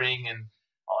bickering and,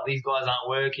 oh, these guys aren't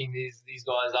working, these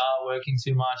guys are working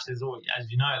too much. There's always, as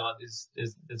you know, like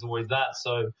there's always that.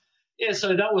 So yeah, so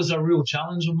that was a real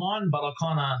challenge of mine, but I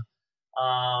kind of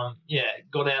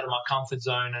got out of my comfort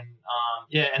zone, and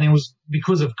and it was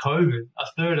because of COVID. A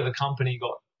third of the company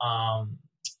got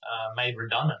made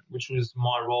redundant, which was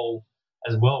my role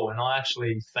as well. And I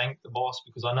actually thanked the boss,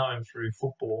 because I know him through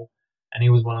football, and he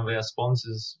was one of our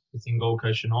sponsors within Gold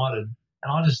Coast United.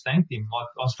 And I just thanked him. Like,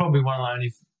 I was probably one of the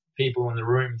only people in the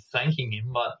room thanking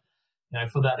him, but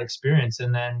for that experience.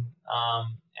 And then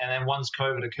once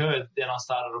COVID occurred, then I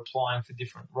started applying for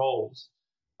different roles,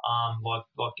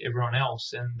 like everyone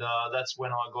else. And that's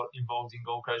when I got involved in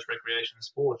Gold Coast Recreation and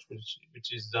Sports,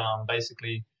 which is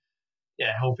basically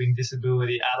helping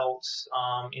disability adults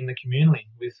in the community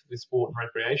with sport and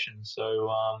recreation. So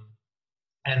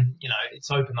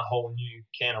it's opened a whole new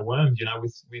can of worms,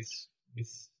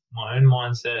 with my own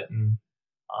mindset and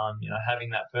having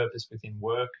that purpose within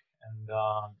work. And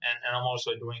I'm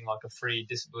also doing like a free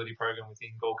disability program within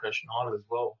Gold Coast United as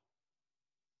well.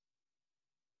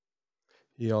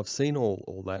 Yeah, I've seen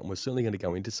all that, and we're certainly going to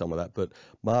go into some of that. But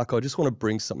Mark, I just want to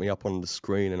bring something up on the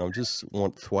screen, and I just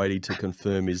want Thwaite to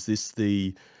confirm: is this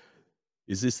the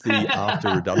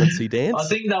after redundancy dance? I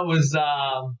think that was,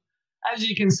 as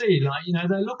you can see, like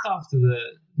they look after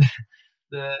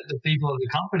the people of the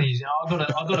companies. I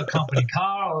got a company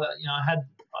car.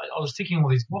 I was ticking all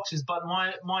these boxes, but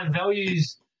my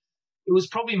values, it was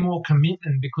probably more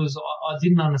commitment, because I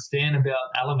didn't understand about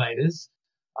elevators.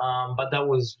 But that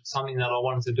was something that I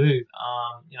wanted to do.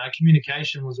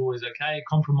 Communication was always okay.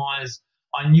 Compromise,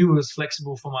 I knew it was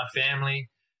flexible for my family.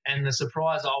 And the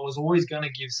surprise, I was always going to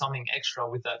give something extra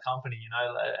with that company,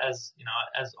 as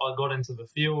I got into the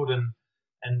field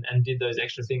and did those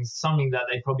extra things, something that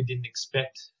they probably didn't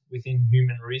expect within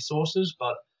human resources.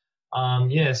 But,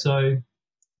 so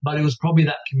but it was probably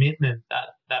that commitment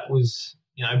that was,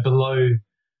 below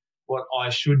what I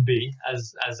should be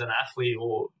as an athlete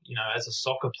or, as a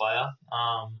soccer player.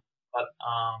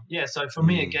 So for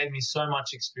me, it Mm. gave me so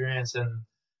much experience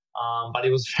but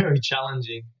it was very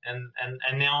challenging.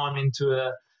 And now I'm into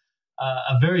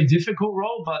a very difficult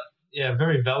role, but yeah,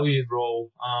 very valued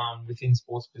role within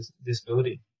sports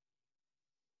disability.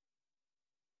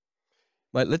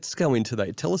 Mate, let's go into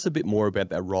that. Tell us a bit more about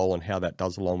that role and how that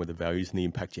does along with the values and the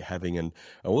impact you're having. And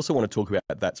I also want to talk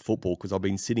about that's football, because I've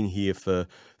been sitting here for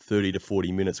 30 to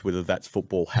 40 minutes with a That's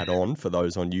Football hat on for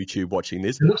those on YouTube watching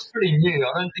this. It looks pretty new.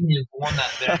 I don't think you've worn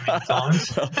that very many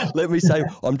times. Well, let me say,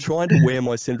 I'm trying to wear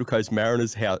my Central Coast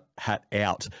Mariners hat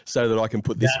out so that I can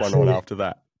put this That's one on it. after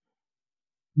that.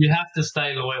 You have to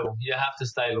stay loyal. You have to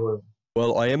stay loyal.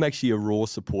 Well, I am actually a Raw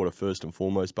supporter first and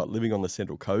foremost, but living on the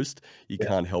Central Coast, you Yeah.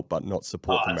 can't help but not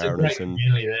support the It's a great Mariners. And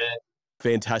community there.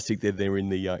 fantastic that they're in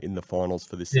the finals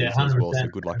for this Yeah, season as well. 100%. So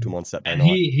good luck to them on Saturday And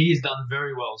night. he's done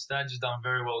very well. Staj has done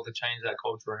very well to change that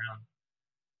culture around.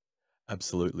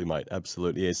 Absolutely, mate.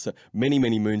 Absolutely. Yes. So many,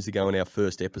 many moons ago in our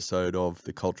first episode of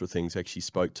the Culture Things, actually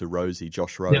spoke to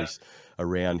Josh Rose,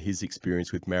 around his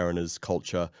experience with Mariners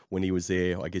culture when he was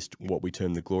there, I guess what we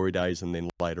term the glory days, and then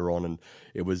later on. And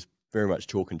it was very much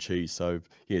chalk and cheese. So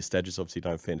yeah, Stadge has obviously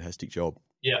done a fantastic job.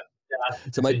 Yeah.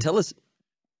 So mate, tell us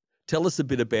a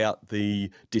bit about the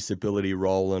disability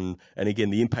role and again,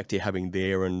 the impact you're having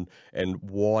there and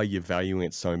why you're valuing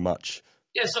it so much.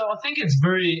 Yeah, so I think it's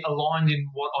very aligned in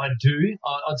what I do.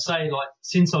 I'd say, like,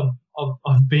 since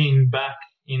I've been back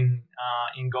in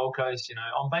Gold Coast,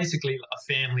 I'm basically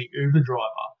a family Uber driver,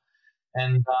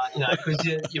 and because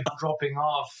you're dropping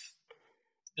off,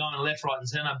 going left, right, and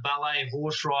centre, ballet,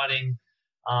 horse riding,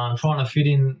 trying to fit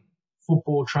in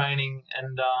football training,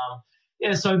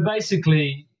 and so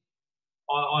basically,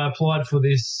 I applied for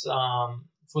this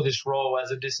role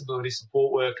as a disability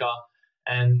support worker,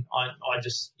 and I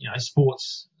just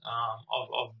sports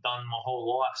I've done my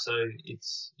whole life, so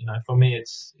it's for me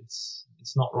it's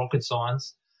not rocket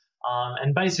science,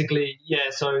 and basically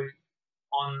so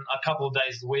on a couple of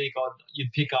days a week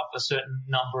you'd pick up a certain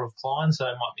number of clients, so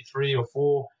it might be 3 or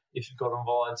 4 if you've got on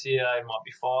volunteer, it might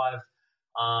be 5.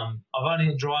 I've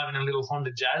only driving a little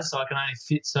Honda Jazz, so I can only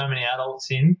fit so many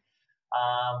adults in.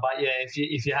 But yeah, if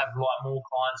you have like more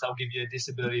clients, I'll give you a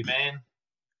disability van,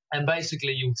 and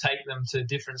basically you'll take them to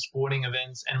different sporting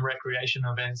events and recreation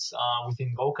events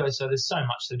within Gold Coast. So there's so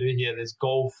much to do here. There's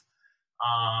golf,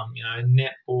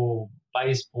 netball,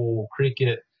 baseball,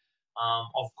 cricket.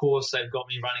 Of course, they've got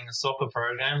me running a soccer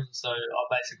program, so I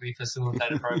basically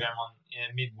facilitate a program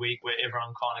on midweek where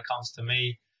everyone kind of comes to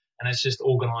me, and it's just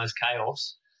organised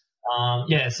chaos.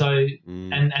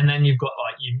 And then you've got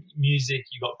like your music,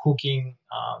 you've got cooking,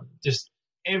 just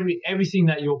everything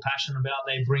that you're passionate about,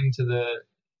 they bring to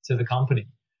the company.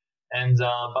 And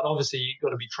but obviously you've got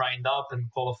to be trained up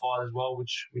and qualified as well,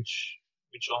 which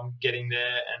I'm getting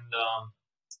there,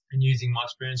 and using my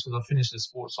experience, because I finished a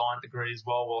sports science degree as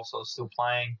well whilst I was still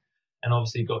playing, and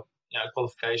obviously got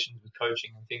qualifications with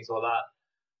coaching and things like that.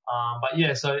 But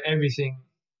yeah, so everything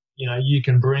you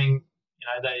can bring,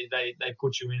 they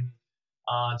put you in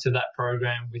to that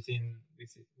program within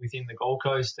the Gold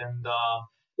Coast, and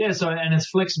and it's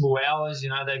flexible hours.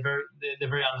 They're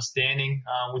very understanding,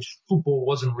 which football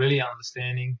wasn't really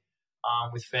understanding,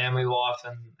 with family life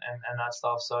and that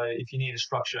stuff. So if you need to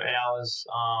structure hours,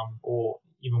 or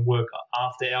even work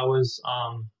after hours,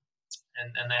 and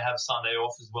they have Sunday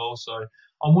off as well. So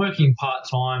I'm working part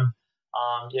time.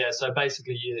 So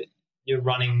basically you're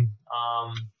running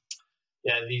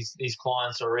these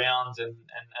clients around and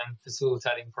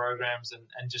facilitating programs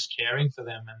and just caring for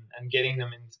them and getting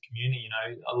them into the community.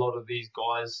 A lot of these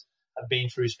guys have been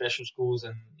through special schools,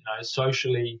 and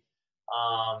socially,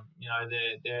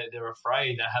 they're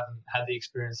afraid. They haven't had the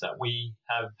experience that we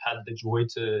have had the joy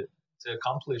to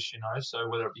accomplish. So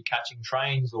whether it be catching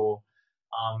trains or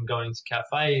going to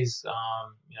cafes,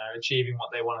 achieving what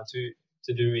they wanted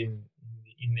to do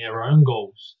in their own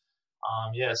goals.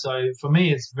 So for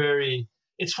me, it's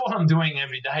what I'm doing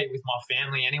every day with my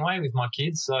family anyway, with my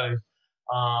kids. So,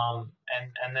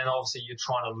 and then obviously you're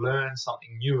trying to learn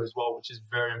something new as well, which is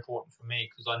very important for me,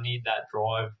 because I need that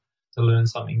drive to learn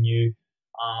something new.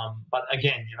 But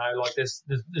again, like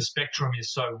the spectrum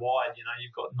is so wide.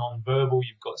 You've got non-verbal,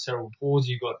 you've got cerebral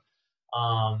palsy, you've got,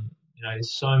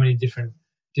 there's so many different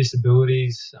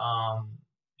disabilities,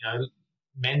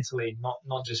 mentally,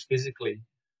 not just physically.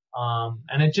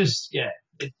 And it just,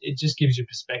 it just gives you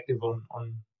perspective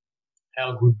on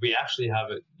how good we actually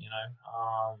have it,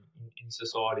 in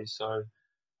society. So,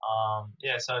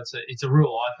 so it's a real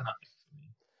eye opener for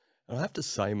me. I have to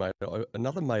say, mate,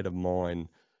 another mate of mine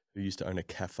who used to own a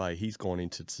cafe. He's gone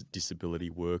into disability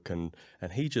work, and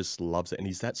he just loves it. And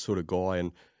he's that sort of guy.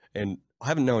 And I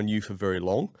haven't known you for very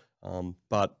long,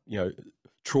 but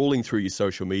trawling through your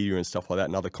social media and stuff like that,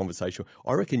 and other conversation,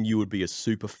 I reckon you would be a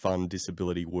super fun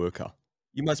disability worker.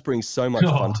 You must bring so much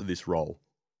fun to this role.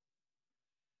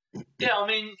 Yeah, I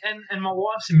mean, and my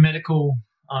wife's in medical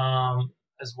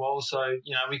as well, so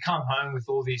we come home with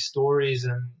all these stories,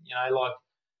 and like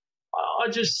I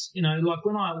just like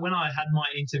when I had my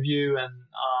interview, and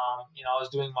I was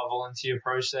doing my volunteer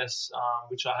process,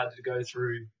 which I had to go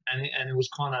through, and it was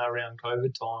kind of around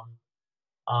COVID time.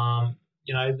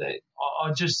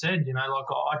 I just said, like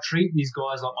I treat these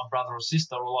guys like my brother or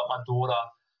sister, or like my daughter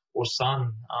or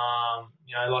son.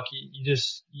 Like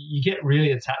you get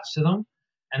really attached to them,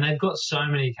 and they've got so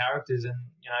many characters, and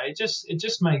it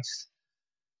just makes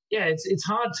it's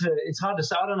hard to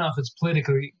say. I don't know if it's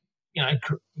politically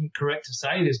correct to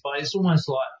say this, but it's almost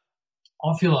like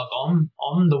I feel like I'm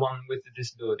the one with the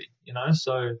disability,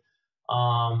 So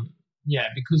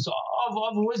because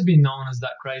I've always been known as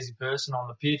that crazy person on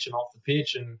the pitch and off the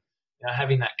pitch, and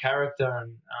having that character,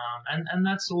 and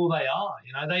that's all they are.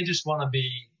 They just want to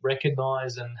be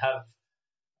recognised and have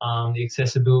the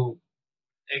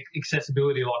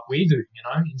accessibility like we do,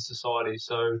 in society.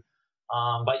 So,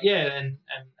 but yeah, and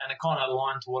it kind of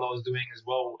aligned to what I was doing as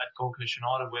well at Gold Coast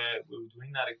United, where we were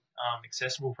doing that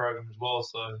accessible program as well.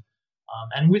 So,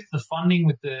 and with the funding,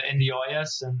 with the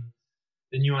NDIS and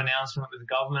the new announcement with the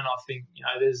government, I think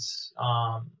there's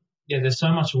so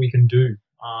much we can do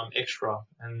extra.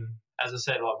 And as I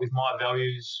said, like with my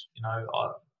values,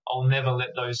 I'll never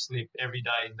let those slip every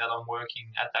day that I'm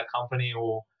working at that company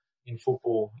or in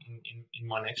football in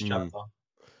my next chapter.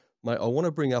 Mate, I want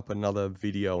to bring up another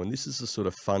video, and this is the sort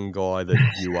of fun guy that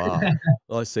you are.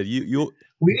 Like I said, you're.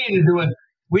 We need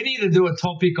to do a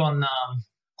topic on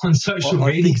social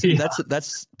media. I think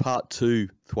that's part 2,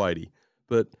 Thwaite.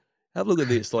 But have a look at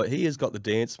this. Like, he has got the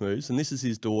dance moves, and this is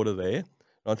his daughter there.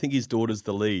 I think his daughter's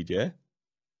the lead, yeah?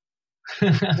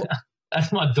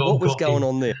 That's my dog. What was going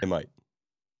on there, mate?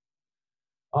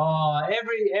 Oh,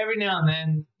 every now and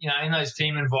then, in those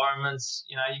team environments,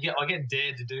 I get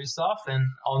dared to do stuff, and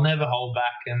I'll never hold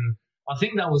back. And I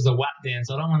think that was the WAP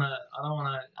dance. I don't want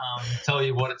to tell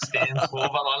you what it stands for,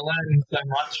 but I learned so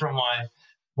much from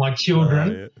my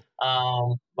children.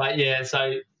 But yeah,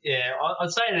 so yeah,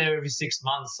 I'd say that every 6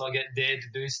 months I get dared to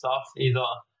do stuff, either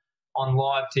on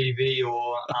live TV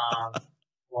or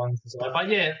on. But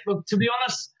yeah, look, to be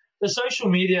honest, the social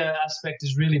media aspect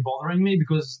is really bothering me,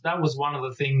 because that was one of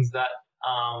the things that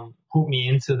put me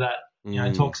into that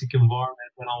toxic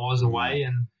environment when I was away.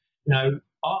 And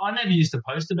I never used to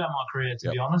post about my career,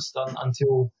 to be honest,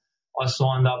 until I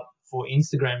signed up for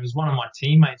Instagram. It was one of my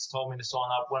teammates told me to sign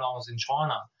up when I was in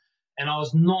China, and I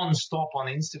was non-stop on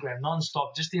Instagram,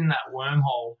 non-stop, just in that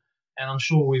wormhole. And I'm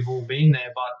sure we've all been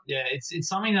there, but yeah, it's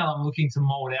something that I'm looking to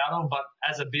mold out of. But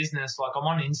as a business, like I'm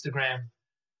on Instagram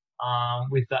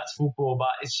with That's Football,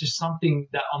 but it's just something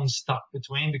that I'm stuck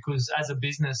between, because as a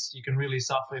business, you can really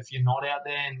suffer if you're not out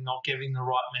there and not giving the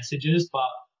right messages. But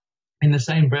in the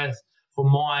same breath, for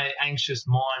my anxious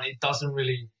mind, it doesn't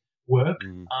really work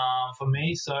for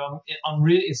me. So I'm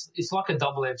really, it's like a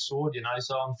double-edged sword,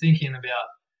 So I'm thinking about,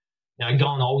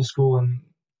 going old school and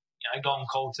going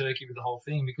cold turkey with the whole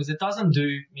thing, because it doesn't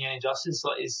do me any justice.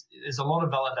 Like there's a lot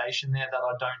of validation there that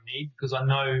I don't need, because I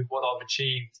know what I've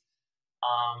achieved.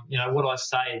 What I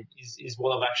say is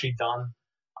what I've actually done,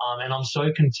 and I'm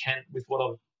so content with what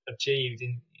I've achieved,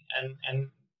 and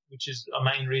which is a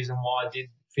main reason why I did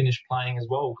finish playing as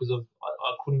well, because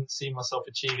I couldn't see myself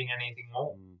achieving anything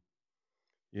more.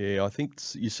 Yeah, I think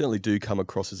you certainly do come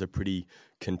across as a pretty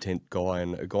content guy,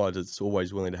 and a guy that's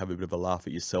always willing to have a bit of a laugh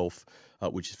at yourself,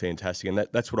 which is fantastic. And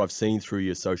that's what I've seen through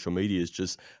your social media, is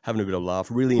just having a bit of a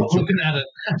laugh, looking at it.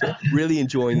 really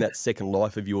enjoying that second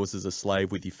life of yours as a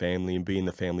slave with your family and being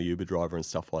the family Uber driver and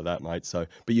stuff like that, mate. So,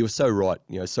 but you were so right.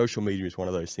 Social media is one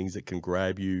of those things that can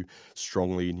grab you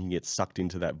strongly, and you can get sucked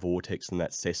into that vortex and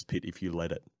that cesspit if you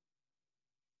let it.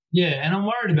 Yeah, and I'm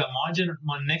worried about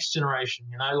my next generation,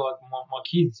 like my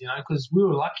kids, because we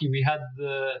were lucky we had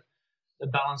the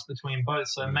balance between both.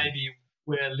 So maybe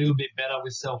we're a little bit better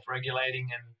with self-regulating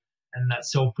and that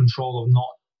self-control of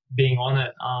not being on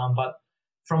it. But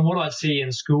from what I see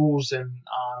in schools and,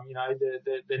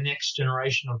 the next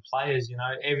generation of players,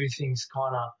 everything's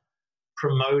kind of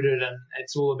promoted, and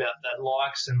it's all about that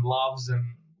likes and loves and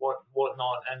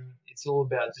whatnot, and it's all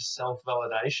about just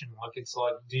self-validation. Like, it's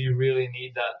like, do you really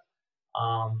need that?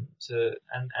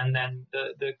 And then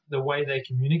the way they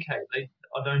communicate,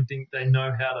 I don't think they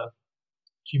know how to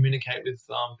communicate with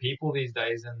people these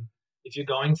days. And if you're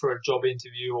going for a job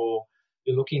interview or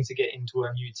you're looking to get into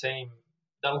a new team,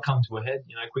 that'll come to a head,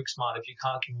 quick smart, if you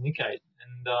can't communicate.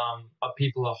 And but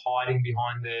people are hiding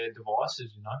behind their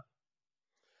devices.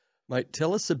 Mate,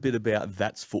 tell us a bit about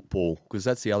That's Football, because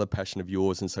that's the other passion of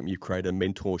yours and something you've created, a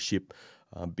mentorship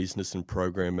business and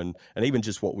program, and even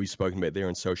just what we've spoken about there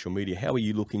on social media. How are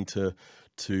you looking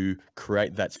to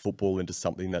create That's Football into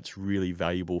something that's really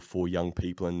valuable for young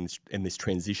people and this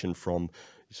transition from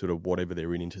sort of whatever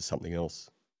they're in into something else?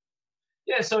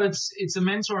 Yeah, so it's a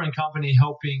mentoring company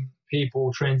helping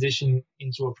people transition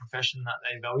into a profession that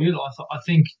they value. I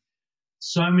think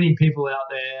so many people out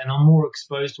there, and I'm more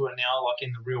exposed to it now, like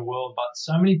in the real world, but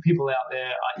so many people out there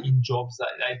are in jobs that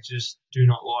they just do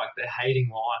not like. They're hating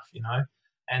life,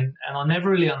 and I never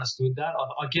really understood that.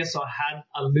 I guess I had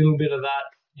a little bit of that.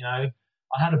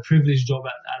 I had a privileged job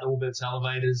at Albert's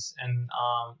Elevators, and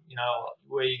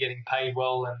where you're getting paid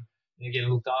well and you're getting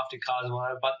looked after, cars and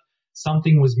whatever, but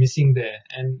something was missing there.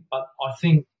 But I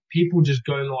think people just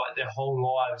go like their whole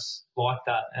lives like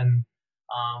that. And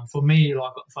for me,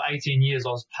 like for 18 years, I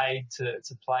was paid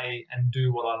to play and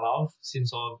do what I love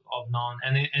since I've known.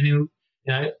 And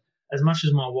as much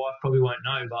as my wife probably won't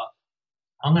know, but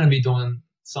I'm going to be doing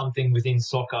something within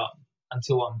soccer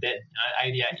until I'm dead,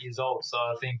 88 years old. So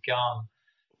I think,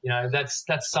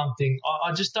 that's something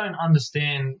I just don't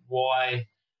understand why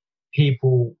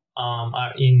people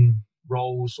are in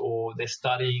roles or they're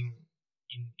studying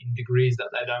in degrees that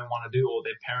they don't want to do, or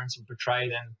their parents have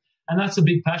portrayed, and that's a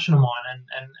big passion of mine,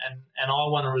 and I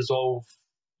want to resolve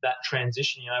that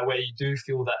transition, where you do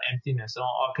feel that emptiness. And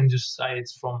I can just say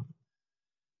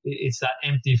it's that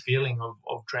empty feeling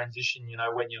of transition,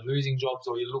 when you're losing jobs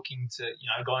or you're looking to,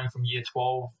 going from year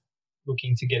 12,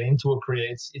 looking to get into a career.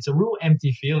 It's a real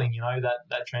empty feeling,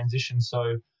 that transition.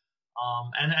 So,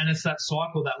 and it's that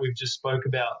cycle that we've just spoke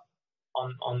about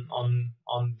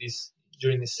on this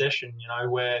during this session,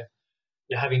 where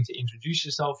you're having to introduce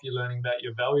yourself, you're learning about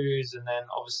your values, and then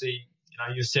obviously,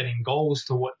 you're setting goals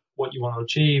to what you want to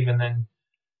achieve. And then,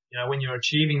 when you're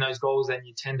achieving those goals, then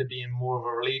you tend to be in more of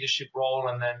a leadership role.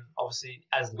 And then obviously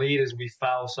as leaders, we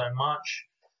fail so much.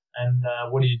 And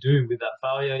what do you do with that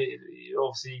failure? It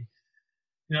obviously,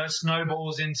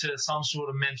 snowballs into some sort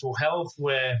of mental health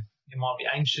where it might be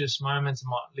anxious moments, it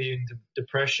might lead into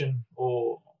depression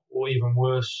or even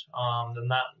worse than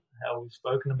that, how we've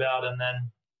spoken about. And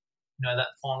then, that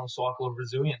final cycle of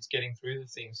resilience, getting through the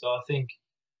thing. So I think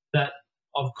that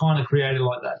I've kind of created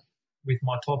like that with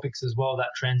my topics as well, that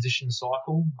transition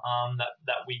cycle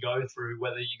that we go through,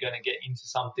 whether you're going to get into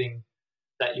something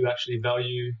that you actually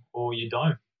value or you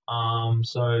don't.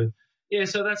 So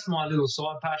that's my little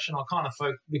side passion. I kind of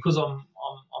because I'm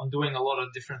doing a lot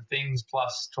of different things,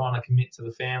 plus trying to commit to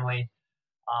the family.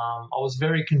 I was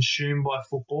very consumed by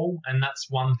football, and that's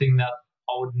one thing that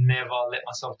I would never let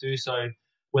myself do. So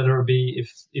whether it be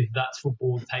if That's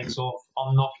Football takes off,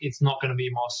 it's not going to be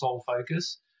my sole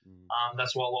focus.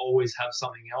 That's why I'll always have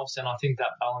something else, and I think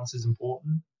that balance is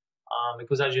important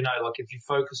because, as you know, like if you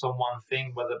focus on one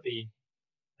thing, whether it be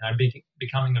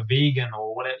becoming a vegan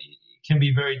or whatever, it can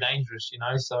be very dangerous.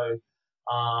 So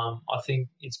I think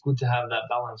it's good to have that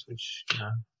balance, which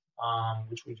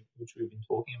we've been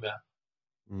talking about.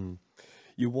 Mm.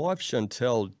 Your wife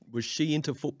Chantel, was she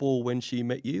into football when she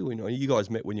met you? You guys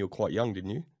met when you were quite young, didn't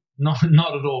you? Not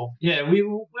at all. Yeah, we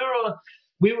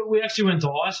actually went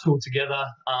to high school together.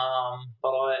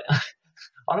 But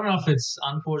I don't know if it's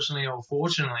unfortunately or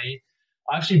fortunately,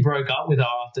 I actually broke up with her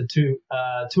after 2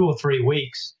 or 3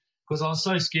 weeks because I was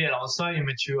so scared. I was so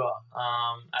immature.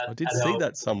 I did see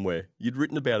that somewhere. You'd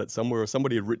written about it somewhere, or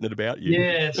somebody had written it about you.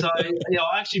 Yeah, so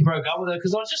I actually broke up with her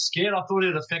because I was just scared. I thought it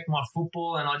would affect my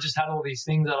football, and I just had all these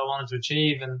things that I wanted to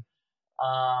achieve. And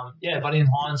but in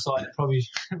hindsight, probably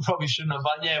shouldn't have.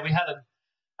 But yeah, we had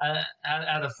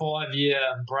a 5-year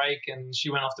break, and she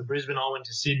went off to Brisbane. I went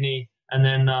to Sydney, and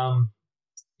then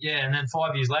and then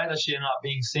 5 years later, she ended up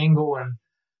being single, and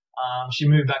she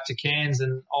moved back to Cairns,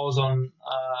 and I was on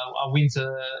a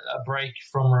winter break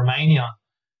from Romania,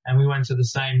 and we went to the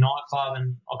same nightclub,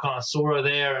 and I kind of saw her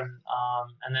there,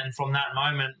 and then from that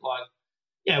moment,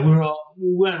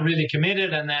 we weren't really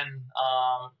committed, and then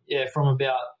from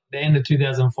about the end of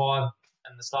 2005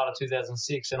 and the start of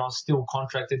 2006, and I was still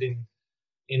contracted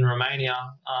in Romania.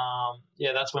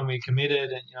 That's when we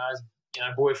committed, and as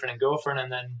boyfriend and girlfriend,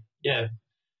 and then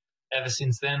ever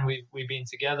since then we've been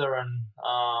together, and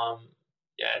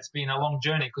it's been a long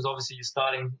journey because obviously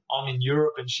I'm in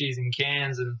Europe and she's in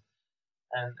Cairns, and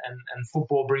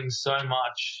football brings so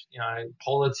much,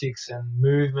 politics and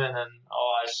movement, and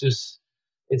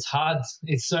it's hard.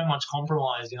 It's so much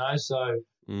compromise, so.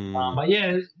 But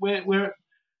yeah,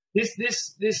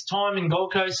 This time in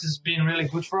Gold Coast has been really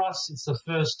good for us. It's the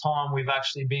first time we've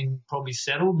actually been probably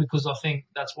settled, because I think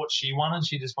that's what she wanted.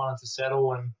 She just wanted to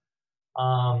settle,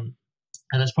 and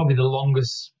it's probably the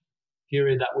longest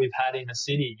period that we've had in a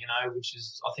city, which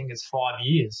is, I think it's 5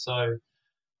 years. So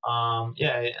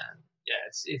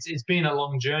it's been a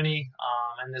long journey,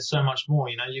 and there's so much more.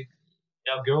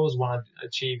 Our girls want to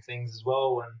achieve things as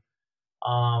well,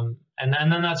 and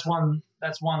then that's one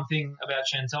thing about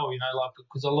Chantel,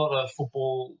 because a lot of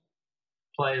football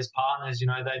players' partners,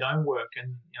 they don't work,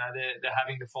 and they're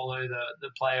having to follow the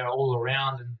player all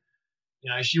around, and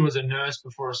she was a nurse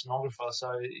before a sonographer,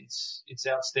 so it's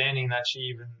outstanding that she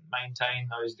even maintained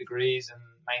those degrees and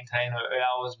maintained her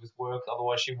hours with work.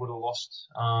 Otherwise, she would have lost.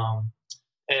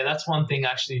 That's one thing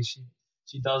actually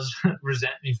she does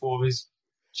resent me for, is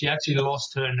she actually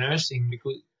lost her nursing,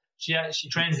 because she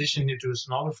transitioned into a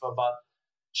sonographer, but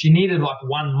she needed like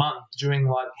 1 month during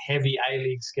like heavy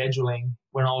A-League scheduling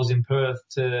when I was in Perth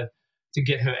to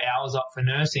get her hours up for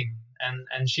nursing.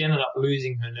 And she ended up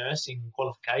losing her nursing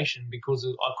qualification because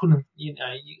I couldn't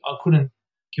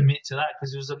commit to that,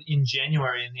 because it was in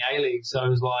January in the A-League. So it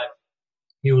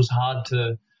was hard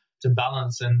to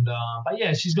balance. But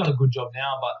yeah, she's got a good job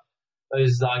now, but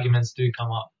those arguments do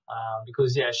come up.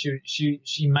 Because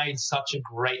she made such a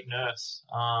great nurse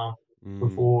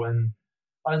before,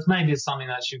 but maybe it's something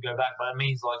that should go back. But it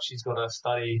means like she's got to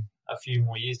study a few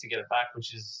more years to get it back,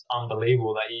 which is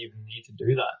unbelievable that you even need to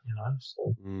do that.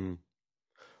 So.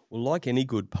 Well, like any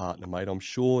good partner, mate, I'm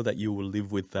sure that you will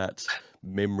live with that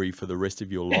memory for the rest of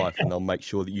your life, and they'll make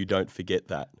sure that you don't forget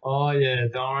that. Oh yeah,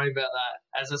 don't worry about that.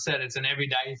 As I said, it's an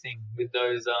everyday thing with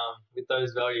those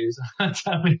values.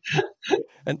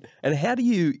 And how do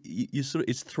you sort of,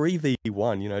 it's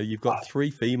 3v1, you've got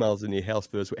 3 females in your house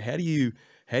first. How do you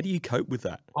cope with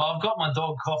that? Well, I've got my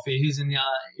dog Coffee, who's in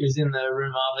the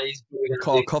room. He's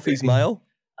Coffee's male.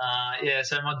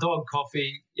 So my dog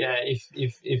Coffee. Yeah,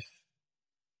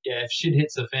 if shit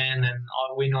hits the fan, then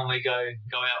we normally go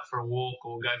out for a walk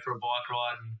or go for a bike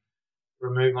ride and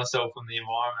remove myself from the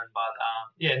environment.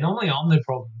 But normally I'm the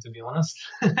problem, to be honest,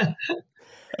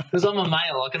 because I'm a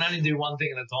male. I can only do one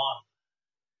thing at a time.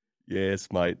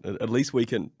 Yes, mate. At least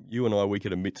you and I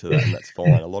can admit to that, and that's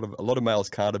fine. A lot of males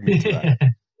can't admit to that.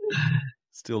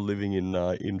 Still living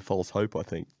in false hope, I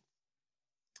think.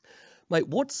 Mate,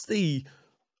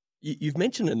 you've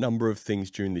mentioned a number of things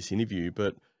during this interview,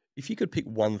 but if you could pick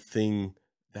one thing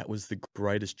that was the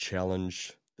greatest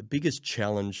challenge, the biggest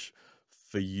challenge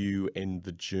for you and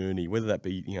the journey, whether that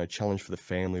be, challenge for the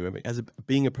family,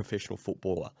 being a professional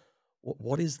footballer,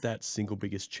 what is that single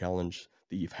biggest challenge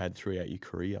that you've had throughout your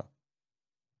career?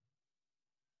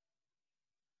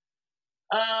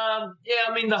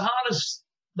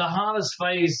 The hardest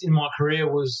phase in my career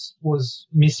was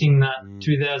missing that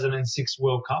 2006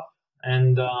 World Cup,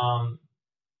 and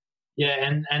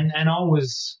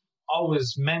I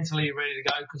was mentally ready to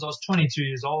go, because I was 22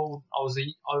 years old. I was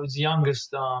the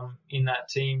youngest in that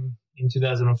team in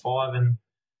 2005, and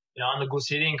under Gus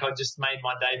Hiddink, I just made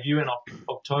my debut in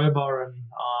October, and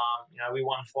we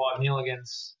won 5-0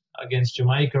 against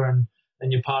Jamaica, and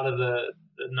then you're part of the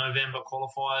November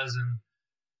qualifiers, and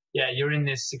you're in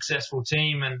this successful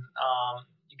team, and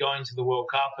you go into the World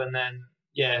Cup, and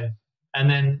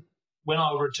then when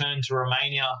I returned to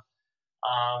Romania.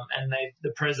 And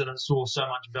the president saw so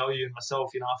much value in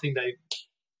myself. I think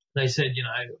they said,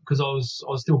 because I was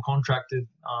still contracted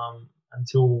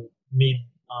until mid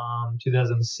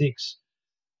 2006,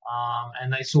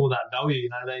 and they saw that value.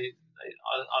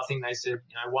 I think they said,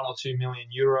 1 or 2 million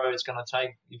euro it's going to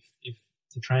take if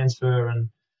to transfer,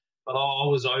 but I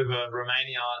was over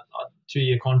Romania, a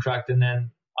 2-year contract, and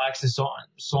then I actually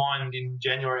signed in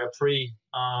January a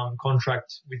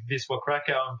contract with Wisła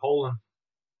Krakow in Poland,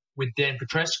 with Dan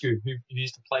Petrescu, who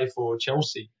used to play for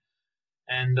Chelsea,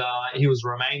 and he was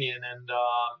Romanian,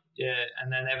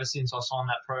 and then ever since I signed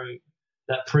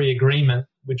that pre-agreement,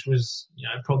 which was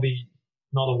probably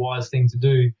not a wise thing to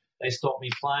do, they stopped me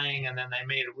playing, and then they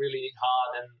made it really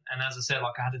hard, and as I said,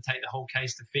 I had to take the whole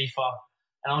case to FIFA,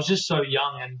 and I was just so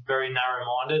young and very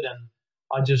narrow-minded, and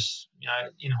I just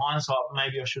in hindsight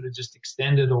maybe I should have just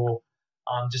extended or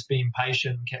just been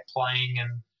patient and kept playing,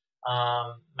 and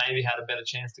maybe had a better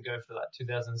chance to go for that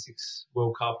 2006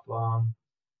 World Cup.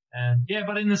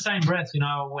 But in the same breath,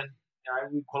 when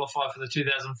we qualified for the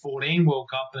 2014 World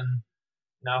Cup, and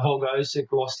Holger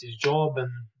Osik lost his job,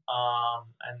 and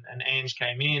Ange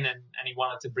came in, and he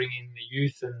wanted to bring in the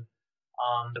youth and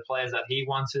the players that he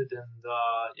wanted, and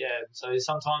so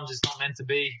sometimes it's not meant to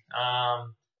be.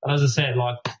 But as I said,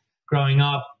 growing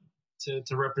up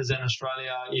to represent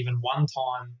Australia even one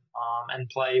time and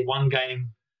play one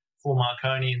game for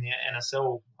Marconi in the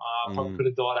NSL. Probably could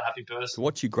have died a happy person. So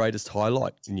what's your greatest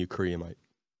highlight in your career, mate?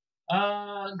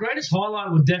 Greatest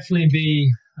highlight would definitely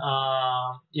be,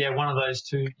 one of those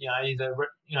two. Either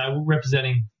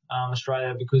representing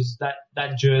Australia, because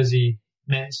that jersey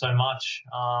meant so much.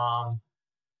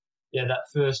 That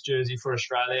first jersey for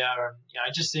Australia,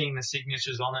 and just seeing the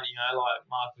signatures on it, like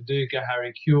Mark Viduka,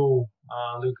 Harry Kuehl,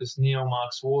 Lucas Neal,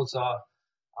 Mark Schwarzer.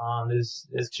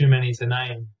 There's too many to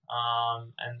name.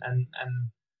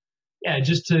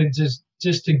 Just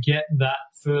to get that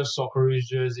first Socceroos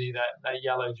jersey, that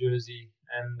yellow jersey,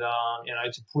 and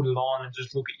to put it on and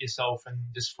just look at yourself and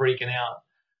just freaking out.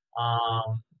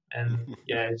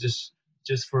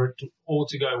 Just for it all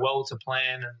to go well, to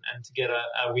plan and to get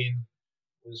a win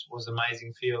was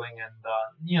amazing feeling,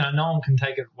 and no one can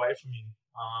take it away from you.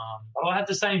 But I had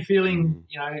the same feeling,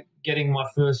 getting my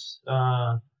first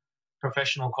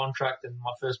professional contract and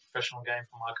my first professional game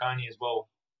for Marconi as well.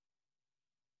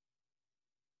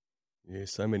 Yeah,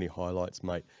 so many highlights,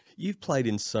 mate. You've played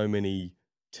in so many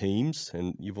teams,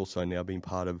 and you've also now been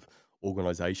part of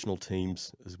organisational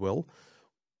teams as well.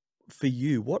 For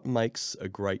you, what makes a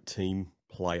great team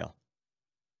player?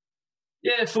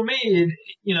 Yeah, for me,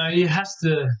 it has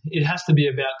to be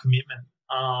about commitment.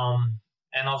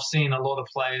 And I've seen a lot of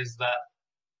players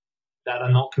that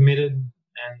are not committed, and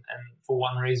for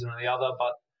one reason or the other.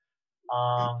 But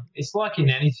it's like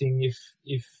in anything,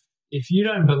 if you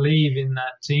don't believe in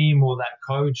that team or that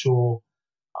coach, or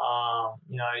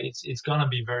it's going to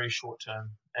be very short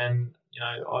term. And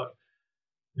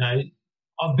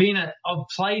I've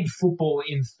played football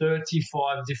in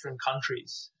 35 different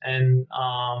countries, and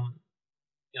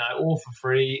all for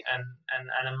free, and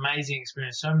an amazing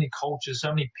experience. So many cultures, so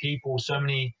many people, so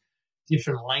many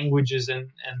different languages,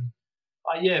 and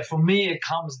for me, it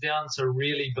comes down to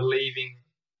really believing,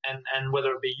 and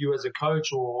whether it be you as a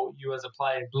coach or you as a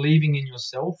player, believing in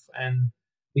yourself. And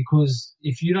because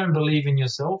if you don't believe in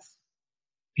yourself,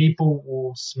 people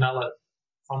will smell it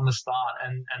from the start,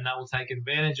 and they will take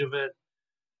advantage of it.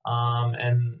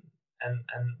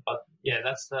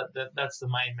 That's the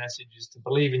main message, is to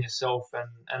believe in yourself,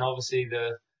 and obviously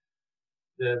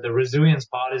the resilience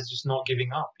part is just not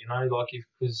giving up.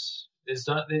 Because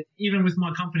even with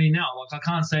my company now, I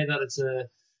can't say that it's a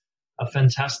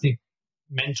fantastic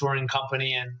mentoring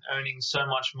company and earning so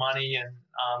much money,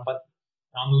 but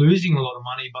I'm losing a lot of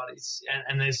money. But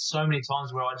and there's so many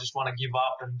times where I just want to give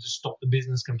up and just stop the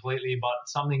business completely. But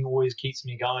something always keeps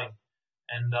me going.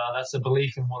 And that's a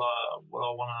belief in what I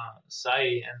want to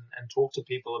say and talk to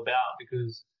people about,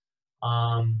 because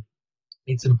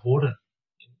it's important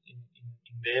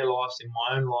in their lives, in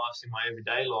my own lives, in my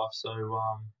everyday life. So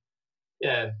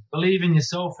believe in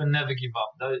yourself and never give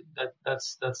up.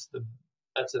 That's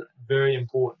very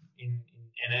important in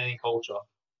any culture.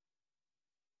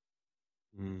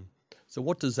 So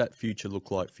what does that future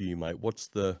look like for you, mate? What's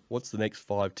the next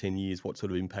 5-10 years? What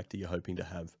sort of impact are you hoping to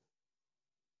have?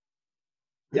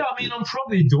 Yeah, I mean, I'm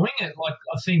probably doing it.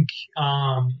 I think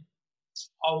I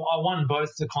want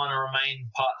both to kind of remain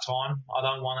part-time. I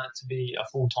don't want it to be a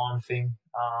full-time thing.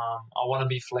 I want to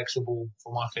be flexible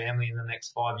for my family in the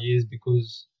next 5 years,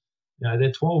 because,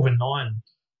 they're 12 and 9.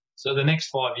 So the next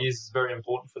 5 years is very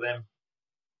important for them,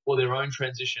 for their own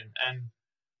transition. And,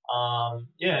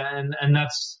 and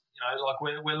that's,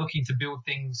 we're looking to build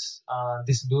things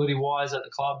disability-wise at the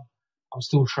club. I'm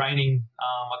still training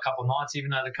a couple of nights,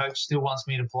 even though the coach still wants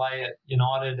me to play at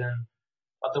United.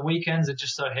 But the weekends are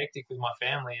just so hectic with my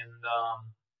family. And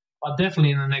I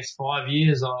definitely, in the next 5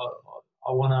 years, I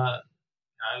want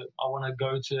to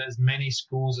go to as many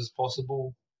schools as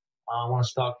possible. I want to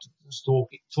start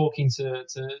talking to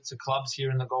clubs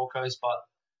here in the Gold Coast. But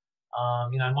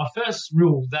my first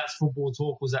real That's Football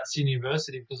talk was at Sydney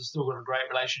University, because I still got a great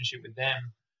relationship with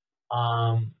them,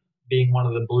 being one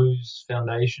of the Blues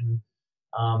Foundation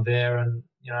there. And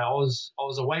I was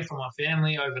away from my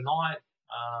family overnight.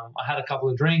 I had a couple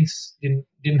of drinks,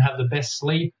 didn't have the best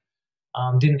sleep,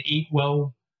 didn't eat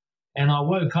well, and I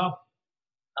woke up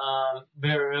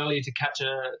very early to catch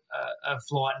a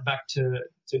flight back to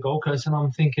Gold Coast, and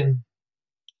I'm thinking,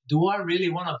 do I really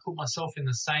want to put myself in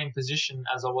the same position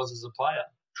as I was as a player,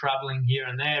 traveling here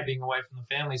and there, being away from the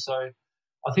family? So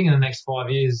I think in the next 5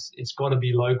 years, it's got to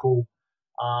be local,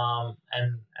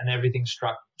 and everything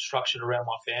structured around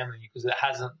my family, because it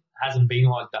hasn't been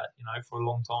like that, for a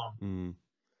long time.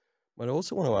 But I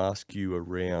also want to ask you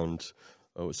around,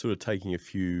 sort of taking a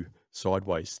few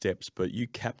sideways steps, but you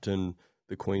captain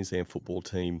the Queensland football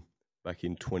team back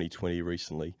in 2020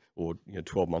 recently, or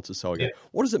 12 months or so ago. Yeah.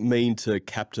 What does it mean to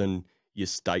captain your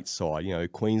state side?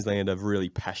 Queensland are really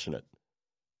passionate.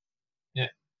 Yeah.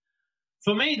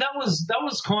 for me, that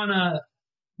was kind of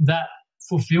that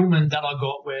fulfillment that I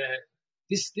got where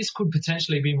this could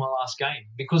potentially be my last game,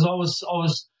 because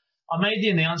I made the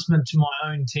announcement to my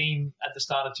own team at the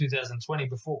start of 2020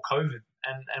 before COVID,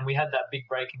 and we had that big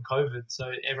break in COVID,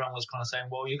 so everyone was kind of saying,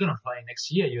 well, you're going to play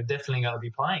next year, you're definitely going to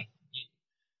be playing.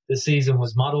 The season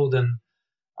was muddled, and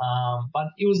but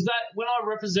it was that when I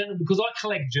represented, because I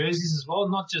collect jerseys as well,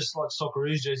 not just like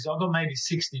Socceroos jerseys. I've got maybe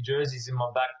 60 jerseys in my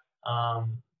back,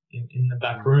 in the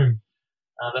back room.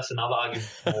 That's another argument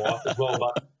for my wife as well.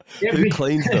 But Who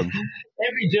cleans them?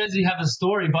 every jersey have a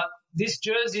story. But this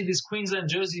jersey, this Queensland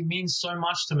jersey, means so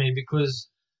much to me because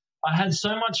I had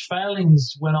so much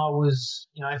failings when I was,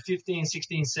 15,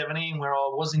 16, 17, where I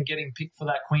wasn't getting picked for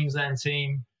that Queensland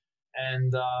team,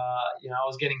 and I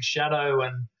was getting shadow.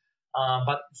 And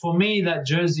but for me, that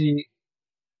jersey,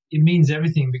 it means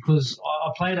everything, because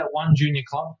I played at one junior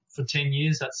club for 10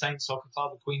 years at Saints Soccer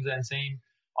Club, a Queensland team.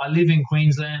 I live in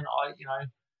Queensland.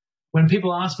 When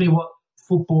people ask me what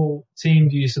football team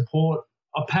do you support,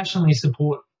 I passionately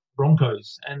support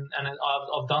Broncos, and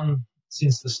I've done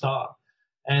since the start.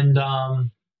 And I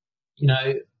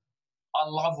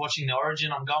love watching the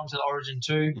Origin. I'm going to the Origin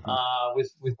too,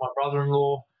 with my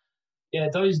brother-in-law. Yeah,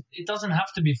 it doesn't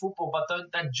have to be football, but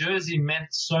that jersey meant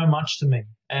so much to me.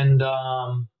 And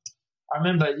I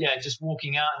remember, just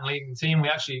walking out and leaving the team. We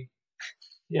actually,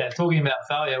 talking about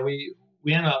failure, we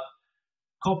ended up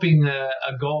copying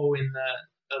a goal in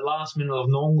the last minute of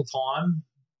normal time,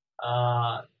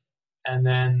 and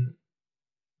then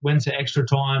went to extra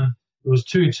time. It was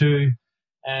 2-2,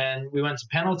 and we went to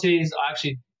penalties. I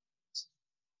actually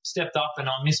stepped up and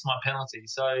I missed my penalty.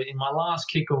 So in my last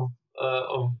kick of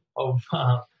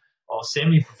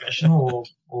semi-professional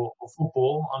or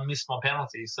football, I missed my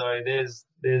penalty. So there's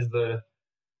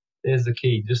the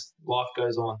key. Just life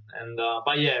goes on, and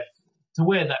but to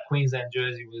wear that Queensland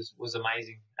jersey was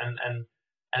amazing, and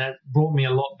it brought me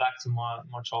a lot back to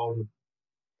my childhood.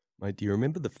 Mate, do you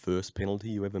remember the first penalty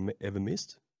you ever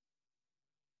missed?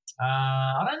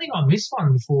 I don't think I missed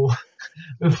one before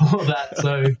that.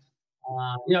 So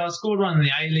I scored one in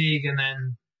the A-League, and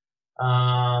then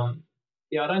I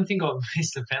don't think I've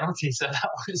missed a penalty. So that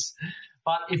was.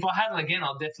 But if I had it again,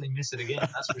 I'll definitely miss it again.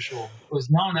 That's for sure.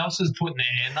 Because no one else is putting their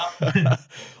hand up.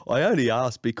 I only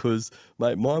asked because,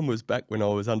 mate, mine was back when I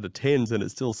was under 10s, and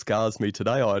it still scars me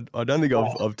today. I don't think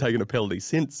I've taken a penalty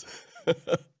since.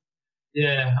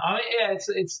 Yeah,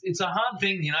 it's a hard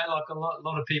thing, like a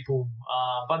lot of people.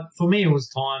 But for me, it was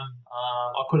time.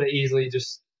 I could have easily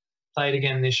just played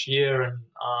again this year, and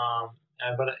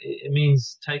but it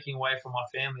means taking away from my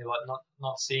family, like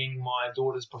not seeing my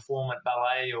daughters perform at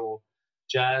ballet or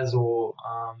jazz, or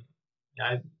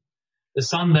the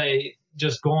Sunday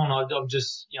just gone. I'm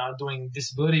just doing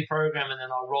disability program, and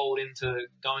then I rolled into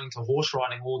going to horse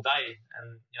riding all day,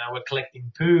 and we're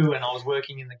collecting poo, and I was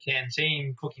working in the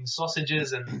canteen cooking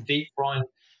sausages and deep frying.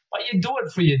 But you do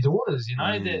it for your daughters,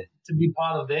 to be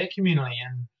part of their community,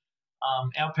 and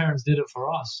our parents did it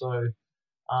for us. So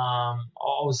I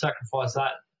would sacrifice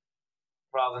that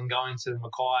rather than going to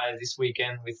Mackay this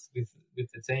weekend with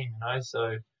the team,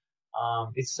 So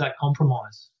it's that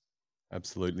compromise.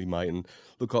 Absolutely, mate. And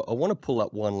look, I want to pull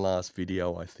up one last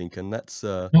video, I think, and that's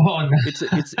Oh, no. it's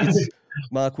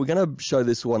Mark, we're going to show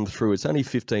this one through. It's only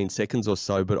 15 seconds or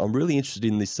so, but I'm really interested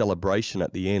in this celebration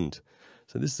at the end.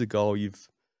 So this is a goal.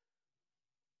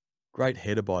 Great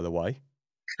header, by the way.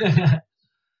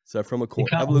 So from a corner,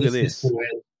 have a look at this.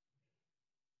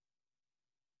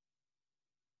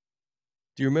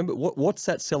 Do you remember what's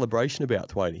that celebration about,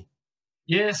 Thwaite?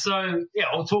 Yeah, so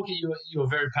I'll talk to you. You're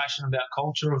very passionate about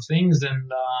culture of things,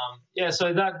 and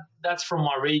so that's from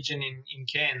my region in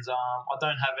Cairns. I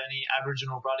don't have any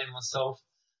Aboriginal blood in myself,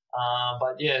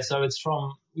 but so it's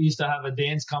from. We used to have a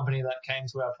dance company that came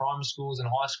to our primary schools and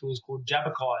high schools called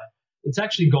Jabberkai. It's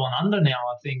actually gone under now,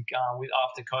 I think,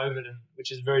 after COVID, and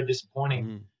which is very disappointing.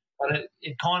 Mm. But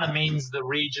it kind of means the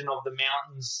region of the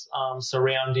mountains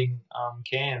surrounding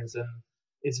Cairns, and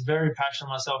it's very passionate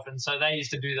myself. And so they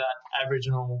used to do that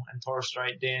Aboriginal and Torres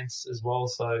Strait dance as well.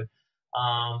 So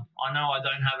I know I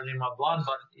don't have it in my blood,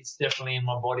 but it's definitely in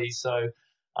my body. So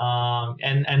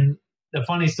and the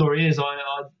funny story is, I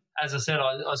as I said,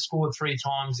 I scored 3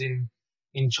 times in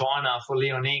China for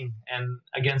Liaoning, and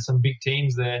against some big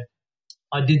teams there.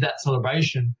 I did that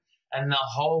celebration, and the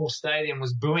whole stadium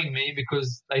was booing me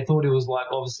because they thought it was like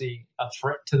obviously a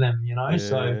threat to them, Yeah.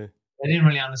 So they didn't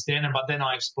really understand it. But then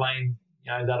I explained,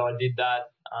 that I did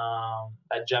that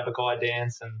Jabberkai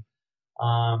dance, and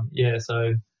it's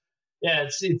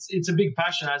a big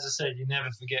passion. As I said, you never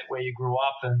forget where you grew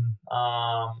up, and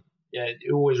yeah,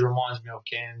 it always reminds me of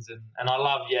Cairns, and I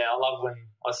love when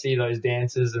I see those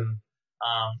dances and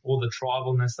all the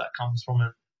tribalness that comes from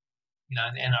it, you know,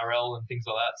 the NRL and things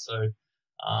like that. So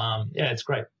yeah, it's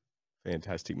great.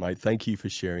 Fantastic, mate. Thank you for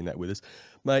sharing that with us.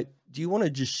 Mate, do you want to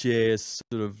just share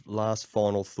sort of last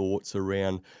final thoughts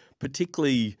around,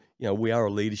 particularly, you know, we are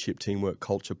a leadership, teamwork,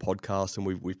 culture podcast, and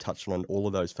we've touched on all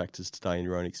of those factors today in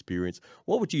your own experience.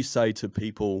 What would you say to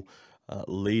people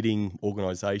leading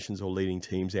organisations or leading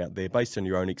teams out there, based on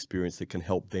your own experience, that can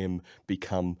help them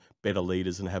become better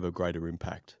leaders and have a greater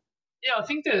impact? Yeah, I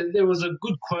think that there was a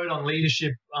good quote on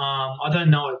leadership. I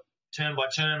don't know it turn by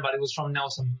turn, but it was from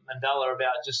Nelson Mandela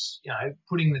about just, you know,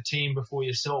 putting the team before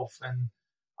yourself, and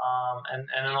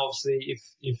then obviously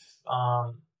if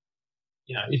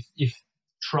you know, if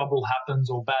trouble happens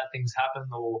or bad things happen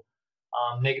or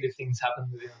negative things happen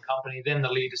within the company, then the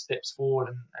leader steps forward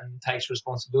and takes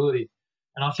responsibility.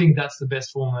 And I think that's the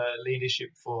best form of leadership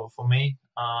for me.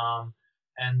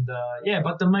 Yeah,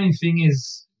 but the main thing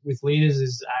is with leaders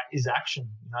is action,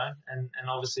 you know, and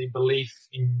obviously belief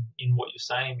in what you're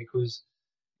saying, because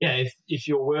yeah, if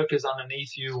your workers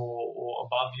underneath you or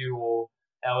above you or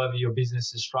however your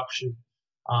business is structured,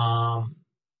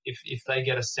 if they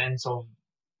get a sense of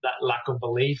that lack of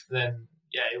belief, then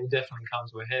yeah, it will definitely come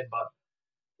to a head. But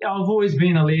yeah, I've always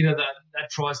been a leader that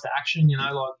tries to action. You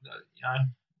know, like you know,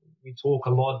 we talk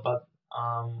a lot, but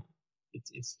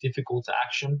it's difficult to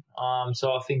action.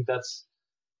 So I think that's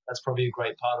probably a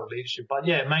great part of leadership. But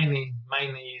yeah, mainly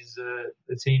is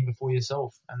the team before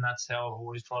yourself, and that's how I've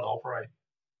always tried to operate.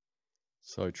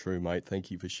 So true, mate.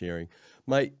 Thank you for sharing.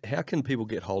 Mate, how can people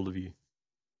get hold of you?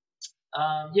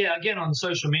 Yeah, again, on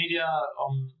social media,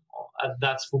 at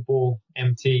That's Football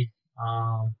MT,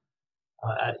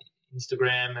 at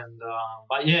Instagram, and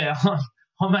but yeah,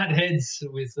 I'm at heads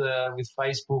with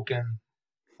Facebook,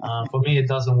 and for me it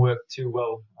doesn't work too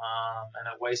well, and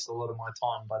it wastes a lot of my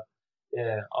time. But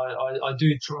yeah, I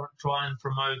do try and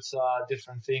promote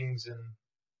different things and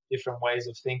different ways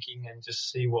of thinking, and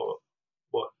just see what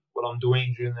I'm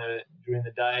doing during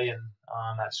the day, and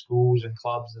at schools and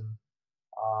clubs, and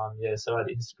yeah, so at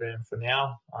Instagram for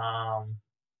now,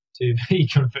 to be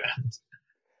confirmed.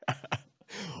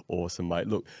 Awesome, mate.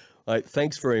 Look, mate,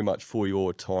 thanks very much for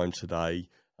your time today.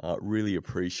 Really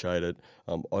appreciate it.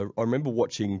 I remember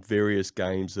watching various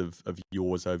games of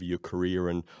yours over your career,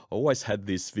 and I always had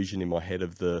this vision in my head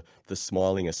of the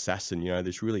smiling assassin, you know,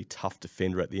 this really tough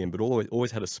defender at the end, but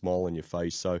always had a smile on your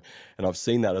face. So, and I've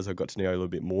seen that as I got to know you a little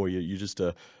bit more. You're just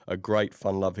a great,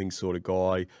 fun-loving sort of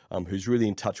guy who's really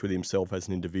in touch with himself as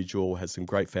an individual, has some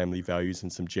great family values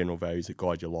and some general values that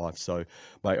guide your life. So,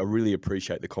 mate, I really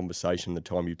appreciate the conversation, the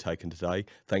time you've taken today.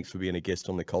 Thanks for being a guest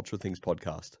on the Cultural Things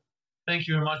podcast. Thank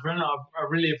you very much, Brendan. I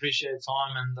really appreciate the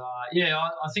time. And yeah,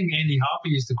 I think Andy Harper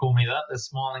used to call me that, the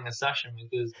smiling assassin,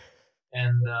 because,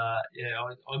 and yeah,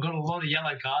 I got a lot of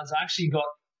yellow cards. I actually got,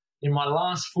 in my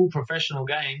last full professional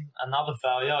game, another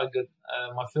failure. I got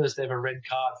my first ever red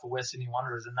card for West Sydney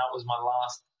Wanderers, and that was my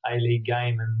last A-League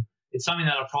game. And it's something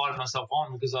that I prided myself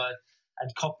on, because I had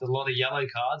copped a lot of yellow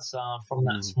cards from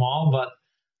that smile. But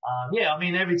yeah, I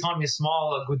mean, every time you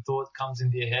smile, a good thought comes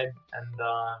into your head, and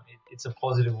it's a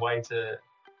positive way to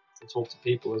talk to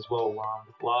people as well,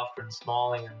 with laughter and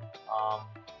smiling, and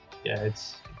yeah,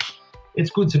 it's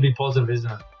good to be positive,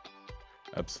 isn't it?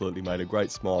 Absolutely, mate. A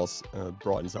great smile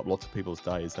brightens up lots of people's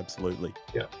days. Absolutely.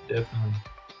 Yeah, definitely.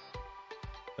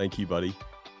 Thank you, buddy.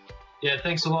 Yeah,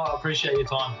 thanks a lot. I appreciate your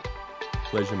time.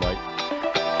 Pleasure, mate.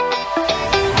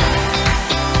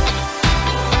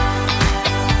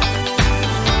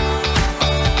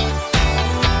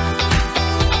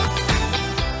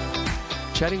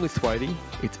 Chatting with Thwaite,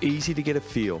 it's easy to get a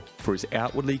feel for his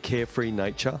outwardly carefree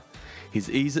nature, his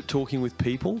ease at talking with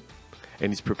people,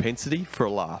 and his propensity for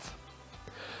a laugh.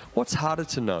 What's harder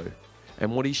to know,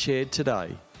 and what he shared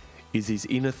today, is his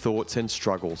inner thoughts and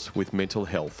struggles with mental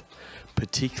health,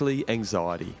 particularly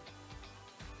anxiety.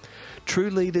 True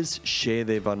leaders share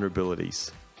their vulnerabilities.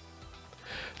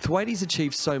 Thwaite's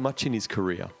achieved so much in his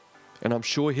career, and I'm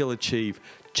sure he'll achieve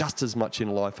just as much in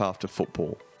life after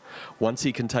football, once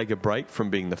he can take a break from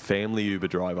being the family Uber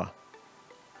driver.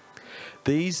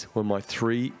 These were my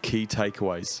 3 key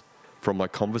takeaways from my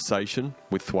conversation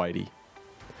with Thwaite.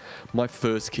 My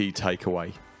first key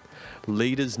takeaway: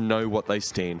 leaders know what they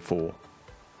stand for.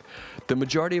 The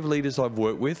majority of leaders I've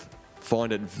worked with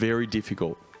find it very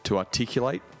difficult to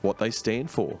articulate what they stand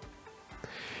for.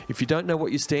 If you don't know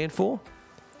what you stand for,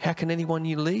 how can anyone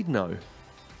you lead know?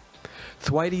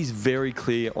 Thwaite's very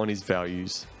clear on his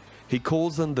values. He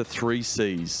calls them the 3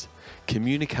 C's: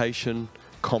 communication,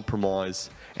 compromise,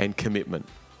 and commitment,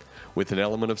 with an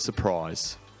element of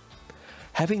surprise.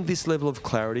 Having this level of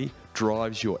clarity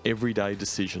drives your everyday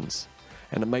decisions,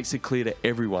 and it makes it clear to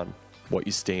everyone what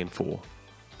you stand for.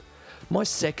 My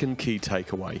second key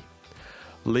takeaway: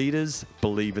 leaders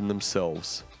believe in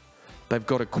themselves. They've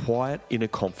got a quiet inner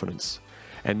confidence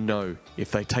and know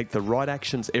if they take the right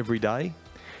actions every day,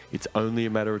 it's only a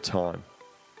matter of time.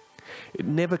 It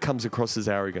never comes across as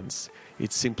arrogance.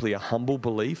 It's simply a humble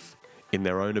belief in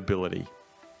their own ability.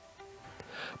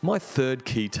 My third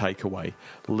key takeaway: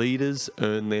 leaders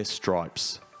earn their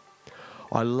stripes.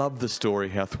 I love the story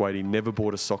how Thwaite never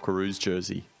bought a Socceroos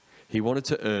jersey. He wanted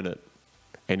to earn it,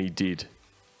 and he did.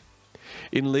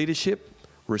 In leadership,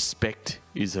 respect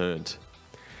is earned.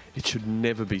 It should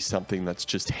never be something that's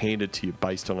just handed to you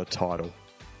based on a title.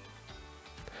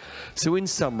 So in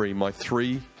summary, my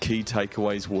 3 key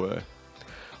takeaways were: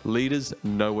 leaders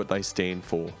know what they stand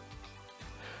for,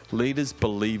 leaders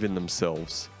believe in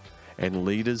themselves, and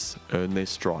leaders earn their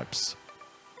stripes.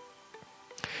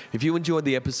 If you enjoyed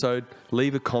the episode,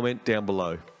 leave a comment down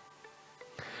below.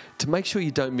 To make sure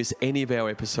you don't miss any of our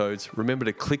episodes, remember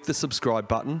to click the subscribe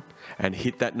button and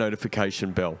hit that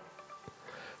notification bell.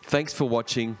 Thanks for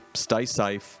watching. Stay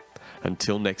safe.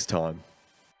 Until next time.